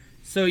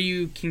 so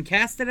you can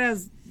cast it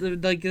as,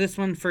 like this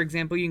one, for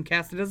example, you can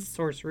cast it as a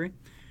sorcery,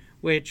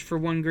 which for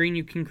 1 green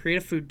you can create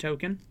a food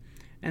token.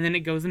 And then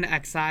it goes into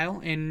exile,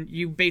 and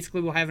you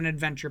basically will have an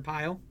adventure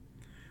pile,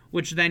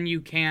 which then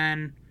you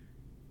can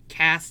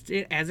cast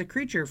it as a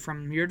creature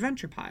from your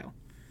adventure pile.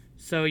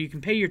 So you can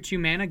pay your 2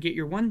 mana, get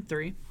your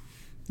 1/3.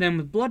 Then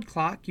with Blood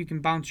Clock, you can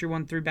bounce your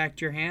 1/3 back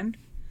to your hand,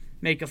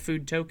 make a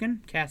food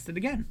token, cast it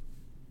again.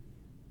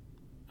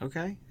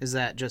 Okay. Is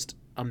that just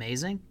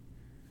amazing?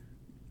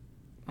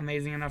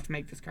 Amazing enough to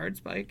make this card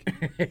spike.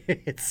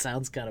 It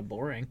sounds kind of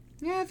boring.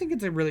 Yeah, I think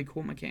it's a really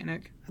cool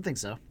mechanic. I think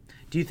so.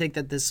 Do you think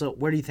that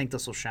where do you think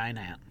this will shine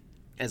at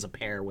as a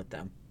pair with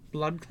them?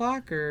 Blood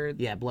Clock or...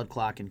 Yeah, Blood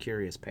Clock and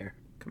Curious pair.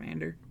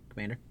 Commander.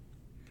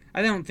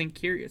 I don't think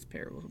Curious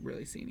pair will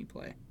really see any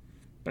play.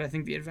 But I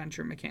think the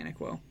adventure mechanic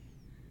will.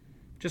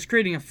 Just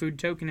creating a food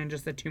token and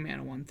just a 2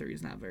 mana 1/3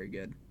 is not very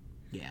good.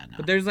 Yeah, no.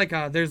 But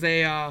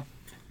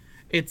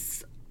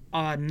it's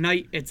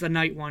a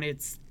night one.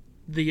 It's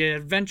the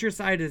adventure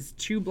side is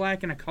 2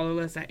 black and a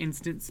colorless at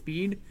instant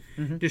speed.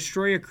 Mm-hmm.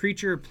 Destroy a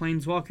creature or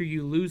planeswalker,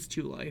 you lose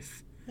 2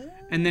 life.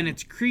 And then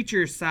its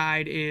creature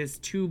side is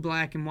 2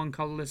 black and 1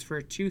 colorless for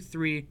a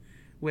 2/3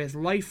 with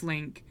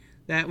lifelink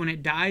that when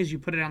it dies, you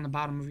put it on the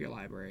bottom of your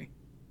library.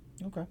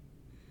 Okay.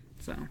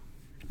 So,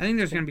 I think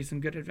there's going to be some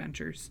good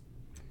adventures.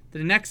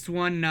 The next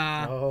one,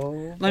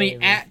 let me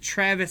at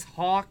Travis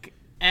Hawk,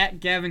 at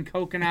Gavin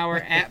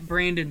Kokenauer, at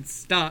Brandon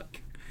Stuck.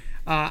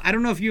 I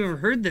don't know if you ever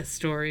heard this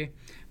story,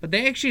 but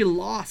they actually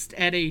lost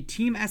at a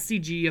Team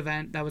SCG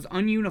event that was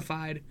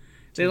ununified.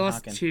 They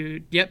lost to,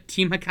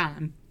 Team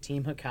Hakan.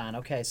 Team Hakan.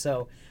 Okay,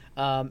 so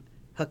Hakan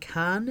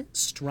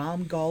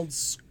Stromgald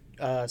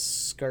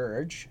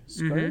Scourge.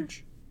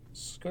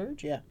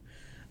 Scourge, yeah.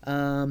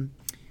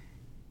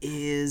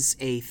 Is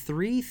a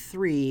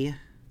 3/3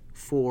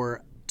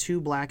 for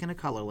 2 black and a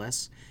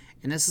colorless,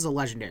 and this is a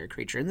legendary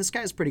creature. And this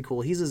guy's pretty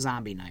cool. He's a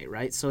zombie knight,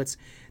 right? So it's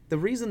the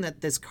reason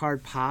that this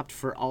card popped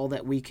for all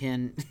that we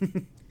can.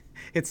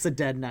 It's the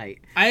Dead Knight.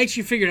 I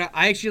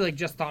actually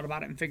just thought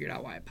about it and figured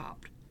out why it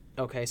popped.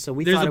 Okay, so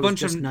thought it was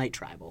just Knight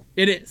Tribal.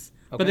 It is.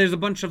 Okay. But there's a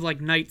bunch of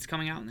knights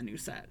coming out in the new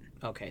set.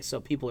 Okay, so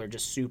people are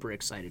just super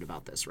excited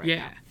about this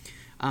right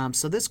now.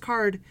 So this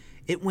card,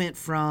 it went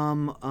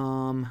from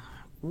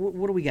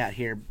what do we got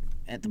here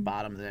at the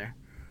bottom there?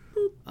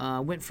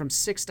 went from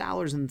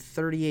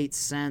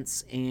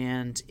 $6.38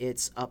 and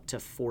it's up to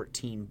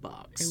 $14.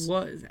 It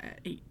was at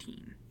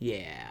 18.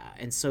 Yeah,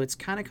 and so it's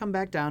kind of come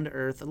back down to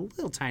earth a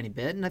little tiny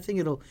bit, and I think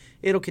it'll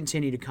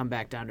continue to come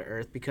back down to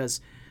earth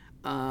because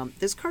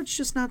this card's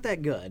just not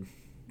that good.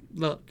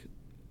 Look,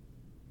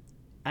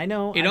 I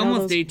know it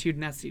almost day 2'd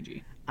an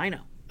SCG. I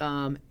know.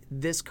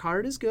 This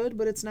card is good,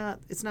 but it's not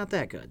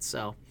that good.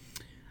 So,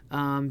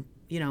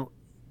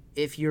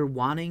 if you're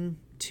wanting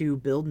to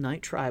build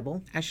Night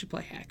Tribal, I should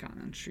play Hack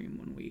on stream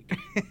one week.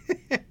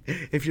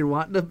 if you're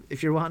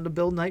wanting to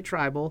build Night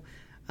Tribal,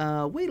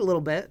 wait a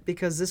little bit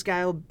because this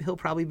guy he'll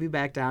probably be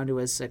back down to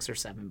his $6 or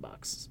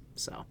 $7.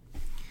 So,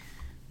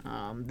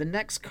 the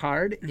next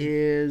card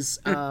is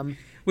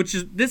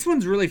this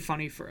one's really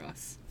funny for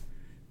us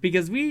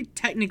because we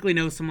technically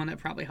know someone that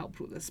probably helped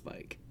with this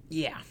spike.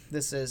 Yeah,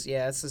 this is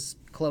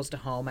close to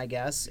home, I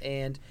guess.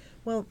 And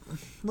well,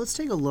 let's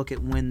take a look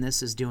at when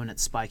this is doing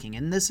its spiking.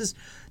 And this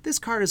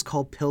card is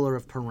called Pillar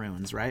of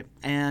Perunes, right?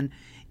 And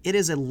it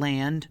is a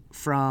land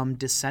from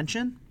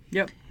Dissension.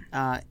 Yep.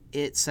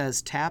 It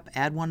says tap,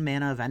 add 1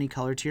 mana of any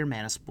color to your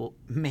mana spool.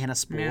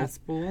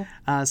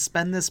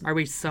 Spend this. Are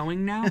we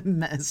sewing now?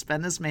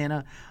 Spend this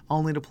mana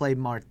only to play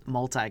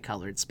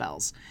multicolored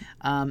spells.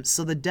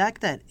 So the deck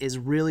that is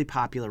really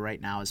popular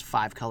right now is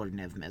 5-color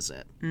Niv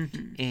Mizzet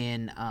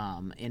in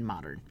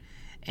Modern,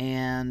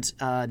 and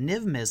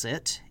Niv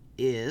Mizzet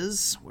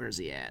is where's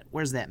he at?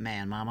 Where's that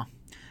man, Mama?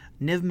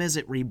 Niv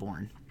Mizzet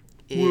Reborn.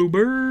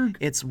 Wooburg.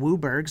 It's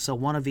Wooburg, so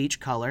 1 of each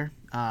color.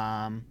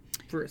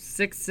 For a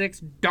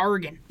 6/6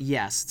 Dargon.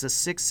 Yes, it's a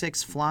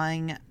 6/6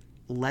 flying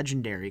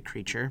legendary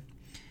creature.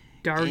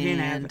 Dargon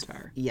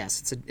avatar.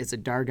 Yes, it's a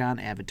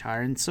Dargon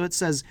avatar. And so it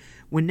says,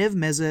 when Niv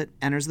Mizzet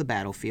enters the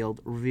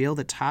battlefield, reveal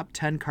the top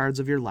 10 cards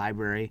of your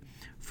library.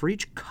 For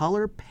each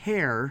color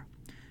pair,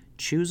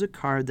 choose a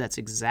card that's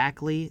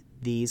exactly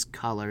these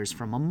colors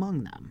from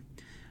among them.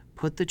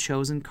 Put the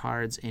chosen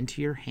cards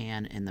into your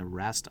hand and the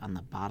rest on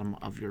the bottom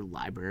of your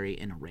library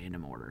in a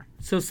random order.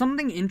 So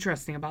something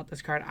interesting about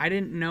this card, I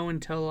didn't know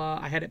until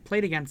I had it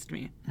played against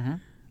me.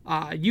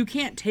 You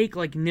can't take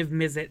like Niv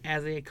Mizzet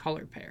as a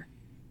color pair.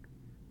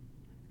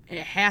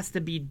 It has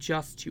to be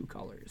just 2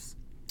 colors.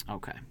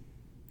 Okay.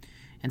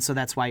 And so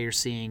that's why you're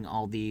seeing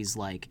all these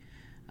like...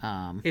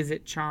 Is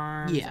it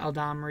Charms,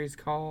 Eldamri's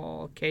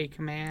Call,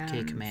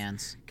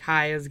 K-Commands,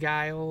 Kaya's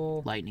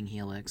Guile, Lightning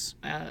Helix,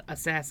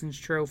 Assassin's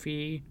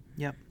Trophy,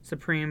 yep,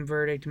 Supreme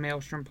Verdict,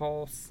 Maelstrom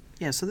Pulse.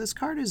 Yeah, so this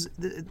card is...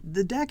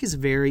 The deck is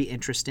very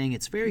interesting.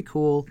 It's very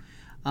cool.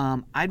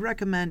 I'd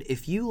recommend,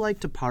 if you like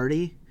to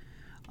party,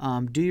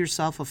 do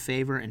yourself a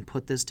favor and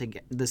put this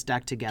deck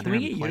together and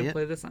play it. Can we get you to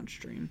play this on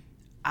stream?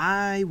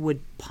 I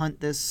would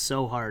punt this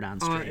so hard on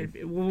stream.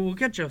 We'll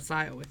get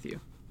Josiah with you.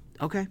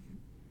 Okay.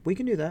 We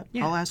can do that.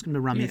 Yeah. I'll ask him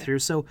to run me through.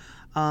 So,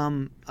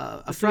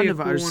 a friend of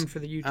ours, one for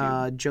the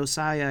YouTube.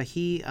 Josiah,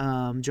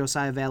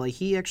 Josiah Valley,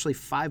 he actually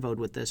 5-0'd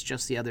with this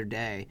just the other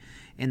day,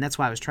 and that's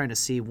why I was trying to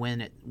see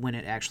when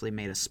it actually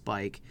made a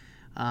spike.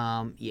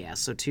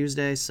 So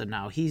Tuesday. So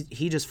no,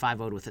 he just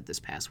 5-0'd with it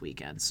this past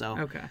weekend. So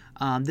okay.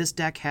 This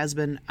deck has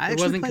been. It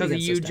wasn't because of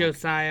you,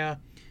 Josiah.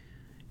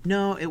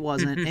 No, it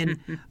wasn't. And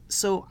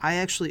so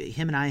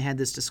him and I had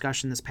this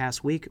discussion this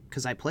past week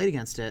because I played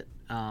against it,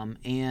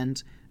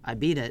 and I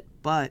beat it,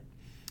 but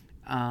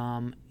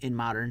in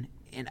Modern,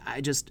 and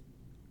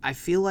I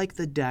feel like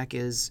the deck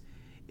is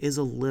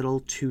a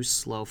little too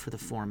slow for the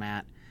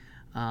format.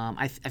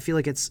 I feel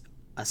like it's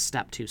a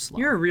step too slow.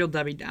 You're a real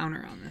Debbie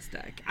Downer on this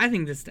deck. I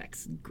think this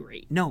deck's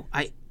great. No,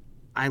 I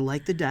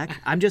like the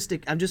deck. I'm just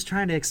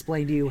trying to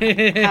explain to you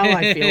how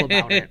I feel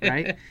about it,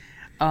 right?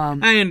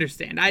 I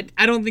understand.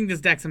 I don't think this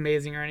deck's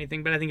amazing or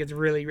anything, but I think it's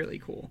really, really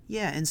cool.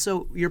 Yeah, and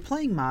so you're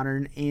playing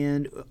Modern,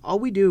 and all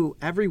we do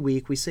every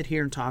week, we sit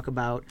here and talk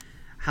about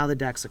how the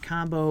deck's a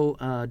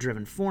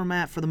combo-driven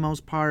format for the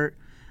most part.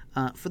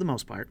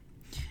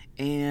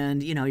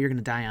 And, you're going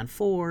to die on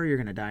 4, you're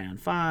going to die on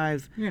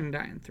 5. You're going to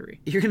die on 3.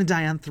 You're going to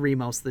die on 3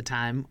 most of the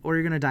time, or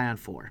you're going to die on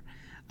 4.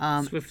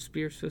 Swift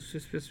Spear,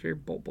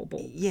 bolt, bolt,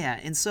 bolt. Yeah,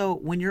 and so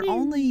when you're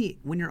only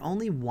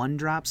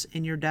 1-drops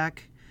in your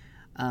deck,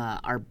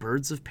 are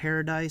Birds of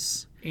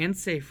Paradise and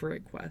Safe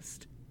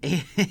Request,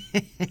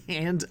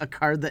 and a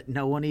card that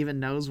no one even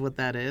knows what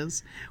that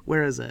is.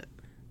 Where is it?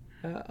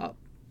 Up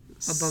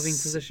above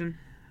Inquisition.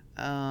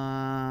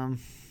 Below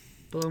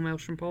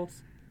Maelstrom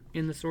Pulse,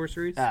 in the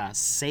sorceries.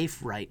 Safe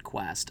Right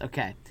Quest.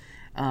 Okay.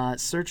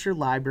 Search your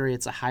library.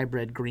 It's a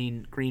hybrid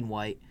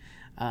green-white.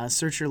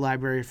 Search your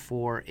library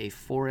for a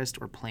forest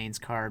or plains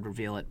card.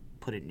 Reveal it.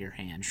 Put it in your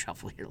hand.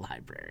 Shuffle your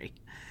library.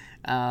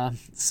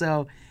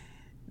 So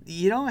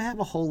you don't have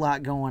a whole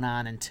lot going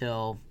on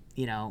until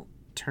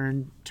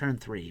turn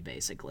 3.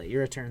 Basically,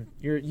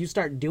 you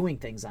start doing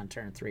things on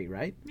turn 3,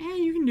 right? Yeah,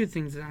 you can do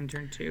things on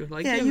turn 2.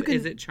 Like you can.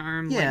 Is it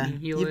Charm? Yeah, Lightning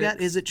Helix, you've got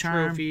Is it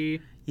Charm?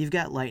 Trophy. You've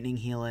got Lightning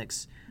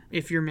Helix.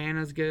 If your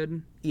mana's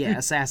good. Yeah,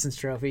 Assassin's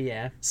Trophy.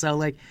 Yeah.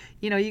 So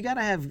you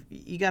gotta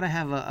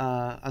have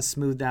a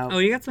smoothed out. Oh,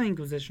 you got some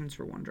Inquisitions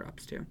for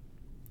 1-drops too.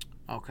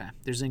 Okay,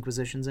 there's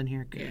Inquisitions in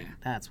here. Good. Yeah,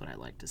 that's what I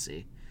like to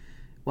see.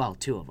 Well,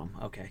 2 of them.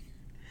 Okay.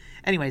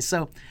 Anyway,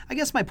 so I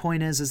guess my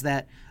point is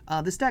that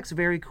this deck's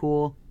very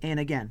cool. And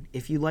again,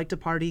 if you like to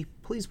party,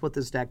 please put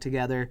this deck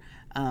together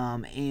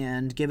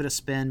and give it a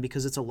spin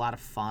because it's a lot of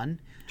fun.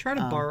 Try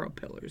to borrow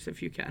pillars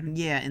if you can.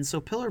 Yeah, and so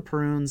Pillar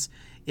Prunes,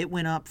 it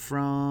went up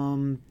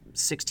from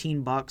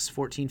 $16,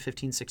 14,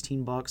 15,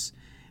 $16,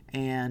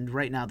 and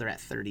right now they're at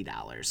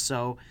 $30.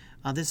 So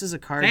this is a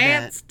card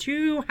That's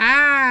too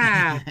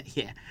high.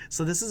 yeah,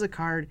 so this is a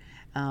card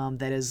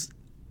that is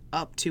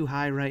up too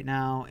high right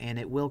now, and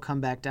it will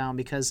come back down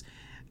because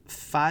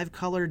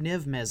 5-color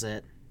Niv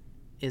Mizzet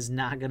is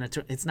not gonna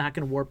it's not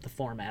gonna warp the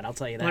format. I'll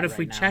tell you that. What if right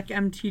we now. Check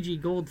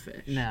MTG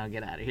Goldfish? No,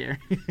 get out of here.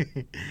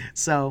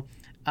 So,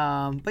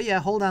 but yeah,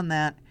 hold on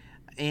that.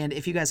 And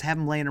if you guys have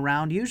them laying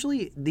around,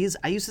 usually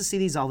I used to see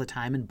these all the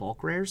time in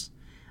bulk rares,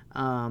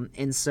 and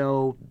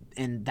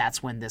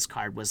that's when this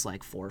card was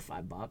like $4 or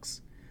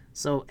 $5.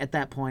 So at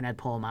that point, I'd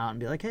pull them out and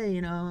be like, hey,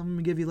 I'm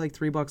gonna give you like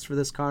 $3 for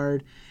this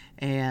card,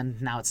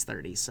 and now it's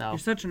 30. So You're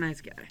such a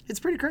nice guy. it's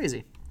pretty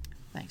crazy.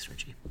 Thanks,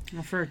 Richie.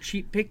 Well, for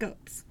cheap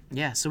pickups.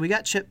 Yeah, so we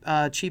got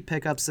cheap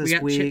pickups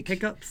this week. We got chip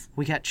pickups.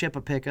 We got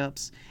Chippa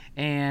pickups,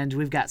 and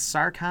we've got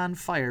Sarkhan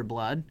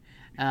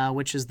Fireblood,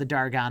 which is the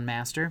Dargon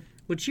Master.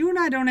 Which you and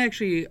I don't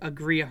actually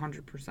agree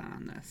 100%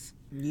 on this.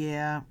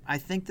 Yeah, I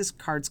think this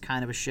card's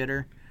kind of a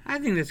shitter. I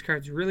think this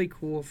card's really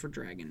cool for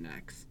dragon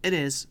decks. It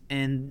is,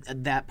 and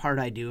that part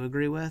I do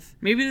agree with.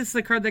 Maybe this is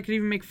a card that could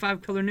even make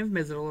 5-color Niv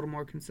Mizzet a little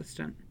more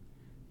consistent.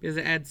 Because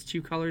it adds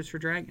 2 colors for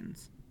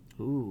dragons.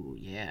 Ooh,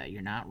 yeah,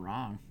 you're not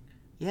wrong.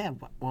 Yeah,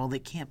 well, they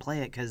can't play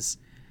it because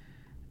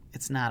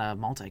it's not a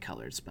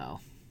multicolored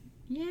spell.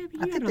 Yeah,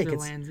 but you got other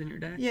lands in your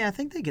deck. Yeah, I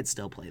think they could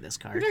still play this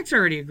card. Your deck's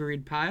already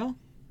agreed, Pile.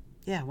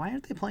 Yeah, why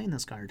aren't they playing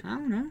this card? I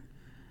don't know.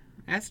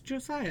 Ask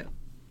Josiah.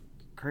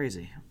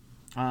 Crazy.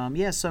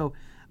 Yeah, so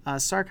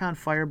Sarkhan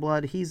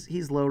Fireblood,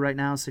 he's low right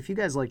now, so if you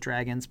guys like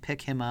dragons,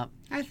 pick him up.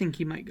 I think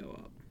he might go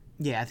up.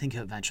 Yeah, I think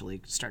he'll eventually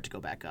start to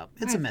go back up.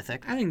 It's a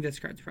mythic. I think this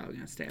card's probably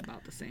going to stay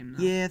about the same,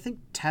 though. Yeah, I think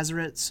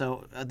Tezzeret,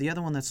 so the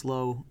other one that's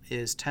low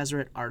is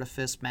Tezzeret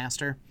Artifice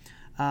Master.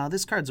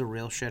 This card's a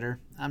real shitter.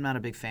 I'm not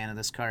a big fan of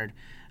this card.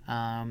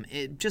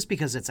 Just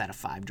because it's at a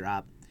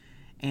 5-drop.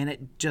 And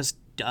it just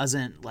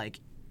doesn't,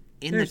 like,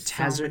 in There's the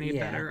Tezzeret... so many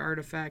better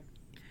artifact,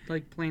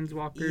 like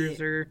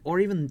Planeswalkers or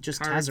even just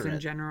cards Tezzeret. in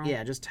general.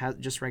 Yeah,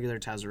 just regular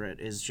Tezzeret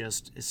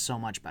is so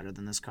much better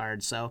than this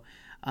card. So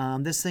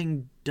this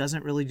thing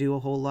doesn't really do a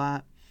whole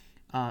lot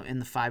in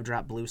the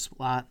 5-drop blue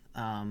slot.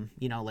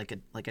 Like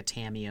a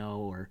Tameo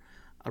or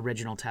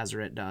original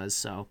Tezzeret does.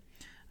 So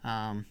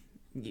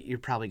you're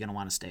probably going to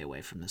want to stay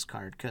away from this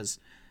card because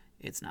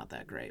it's not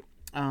that great.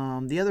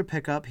 The other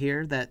pickup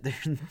here that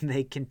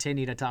they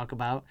continue to talk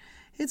about,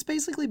 it's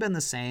basically been the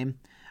same.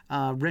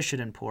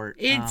 Rishadan Port.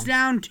 It's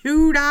down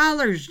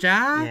 $2,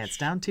 Josh. Yeah, it's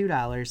down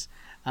 $2.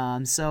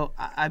 So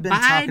I've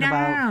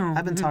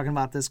been talking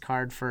about this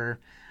card for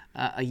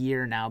a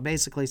year now,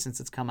 basically since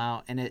it's come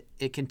out, and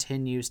it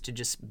continues to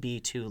just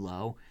be too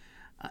low.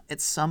 At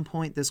some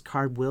point, this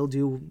card will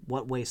do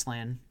what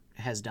Wasteland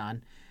has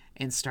done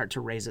and start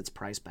to raise its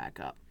price back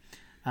up.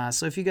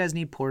 So if you guys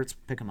need ports,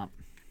 pick them up.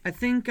 I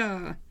think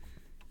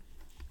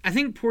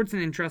Port's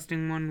an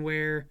interesting one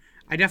where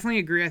I definitely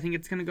agree. I think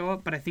it's going to go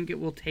up, but I think it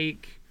will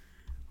take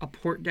a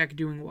Port deck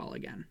doing well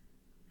again.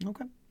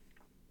 Okay.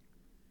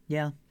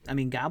 Yeah, I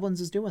mean,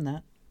 Goblins is doing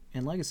that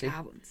in Legacy.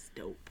 Goblins,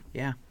 dope.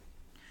 Yeah.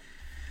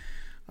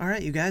 All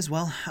right, you guys.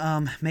 Well,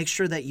 make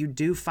sure that you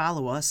do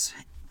follow us.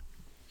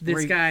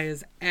 This guy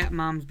is at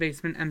Mom's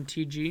Basement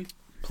MTG.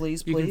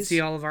 Please. You can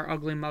see all of our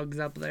ugly mugs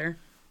up there.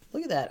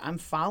 Look at that. I'm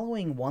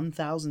following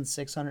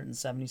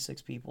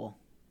 1,676 people.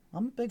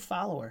 I'm a big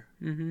follower.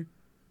 Mm-hmm.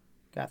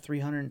 Got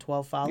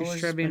 312 followers. You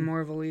should try being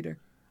more of a leader.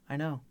 I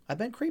know. I've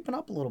been creeping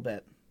up a little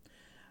bit.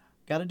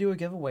 Got to do a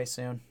giveaway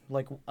soon.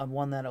 Like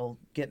one that'll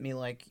get me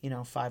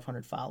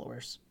 500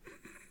 followers.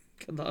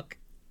 Good luck.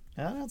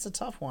 That's a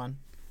tough one.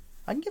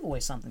 I can give away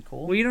something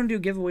cool. Well, you don't do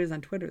giveaways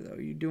on Twitter, though.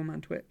 You do them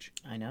on Twitch.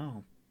 I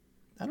know.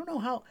 I don't know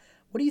how...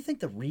 What do you think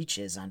the reach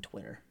is on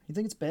Twitter? You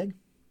think it's big?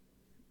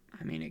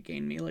 I mean, it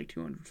gained me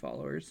 200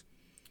 followers.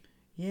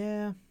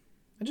 Yeah.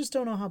 I just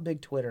don't know how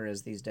big Twitter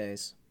is these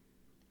days.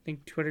 I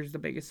think Twitter's the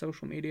biggest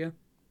social media.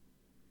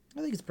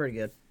 I think it's pretty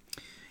good.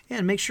 Yeah,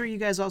 and make sure you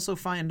guys also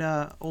find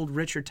old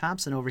Richard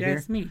Thompson over here.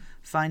 That's me.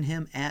 Find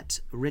him at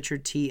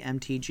Richard T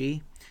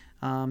MTG.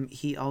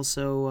 He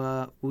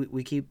also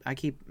I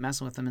keep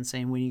messing with him and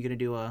saying, when are you going to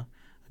do a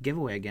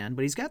giveaway again?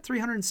 But he's got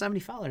 370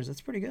 followers.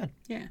 That's pretty good.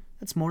 Yeah.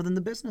 That's more than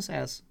the business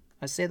has.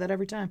 I say that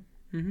every time.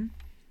 Mm-hmm.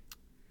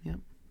 Yep.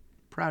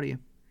 Proud of you.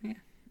 Yeah.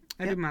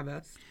 I do my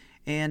best.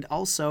 And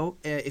also,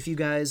 if you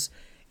guys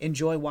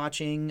enjoy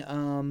watching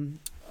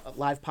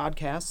live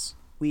podcasts,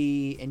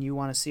 and you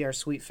want to see our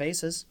sweet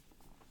faces,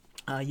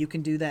 you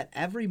can do that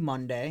every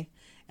Monday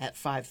at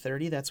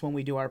 5:30. That's when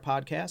we do our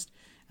podcast.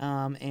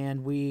 And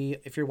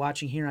if you're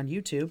watching here on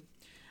YouTube,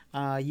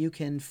 you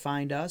can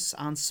find us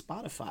on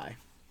Spotify.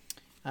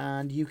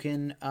 And you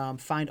can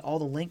find all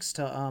the links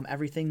to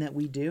everything that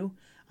we do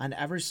on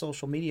every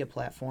social media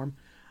platform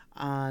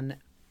on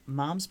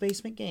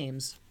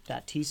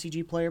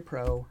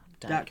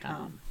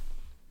momsbasementgames.tcgplayerpro.com.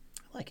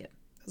 I like it.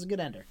 That's a good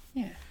ender.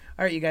 Yeah.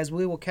 All right, you guys,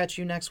 we will catch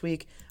you next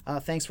week.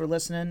 Thanks for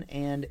listening,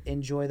 and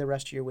enjoy the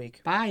rest of your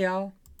week. Bye, y'all.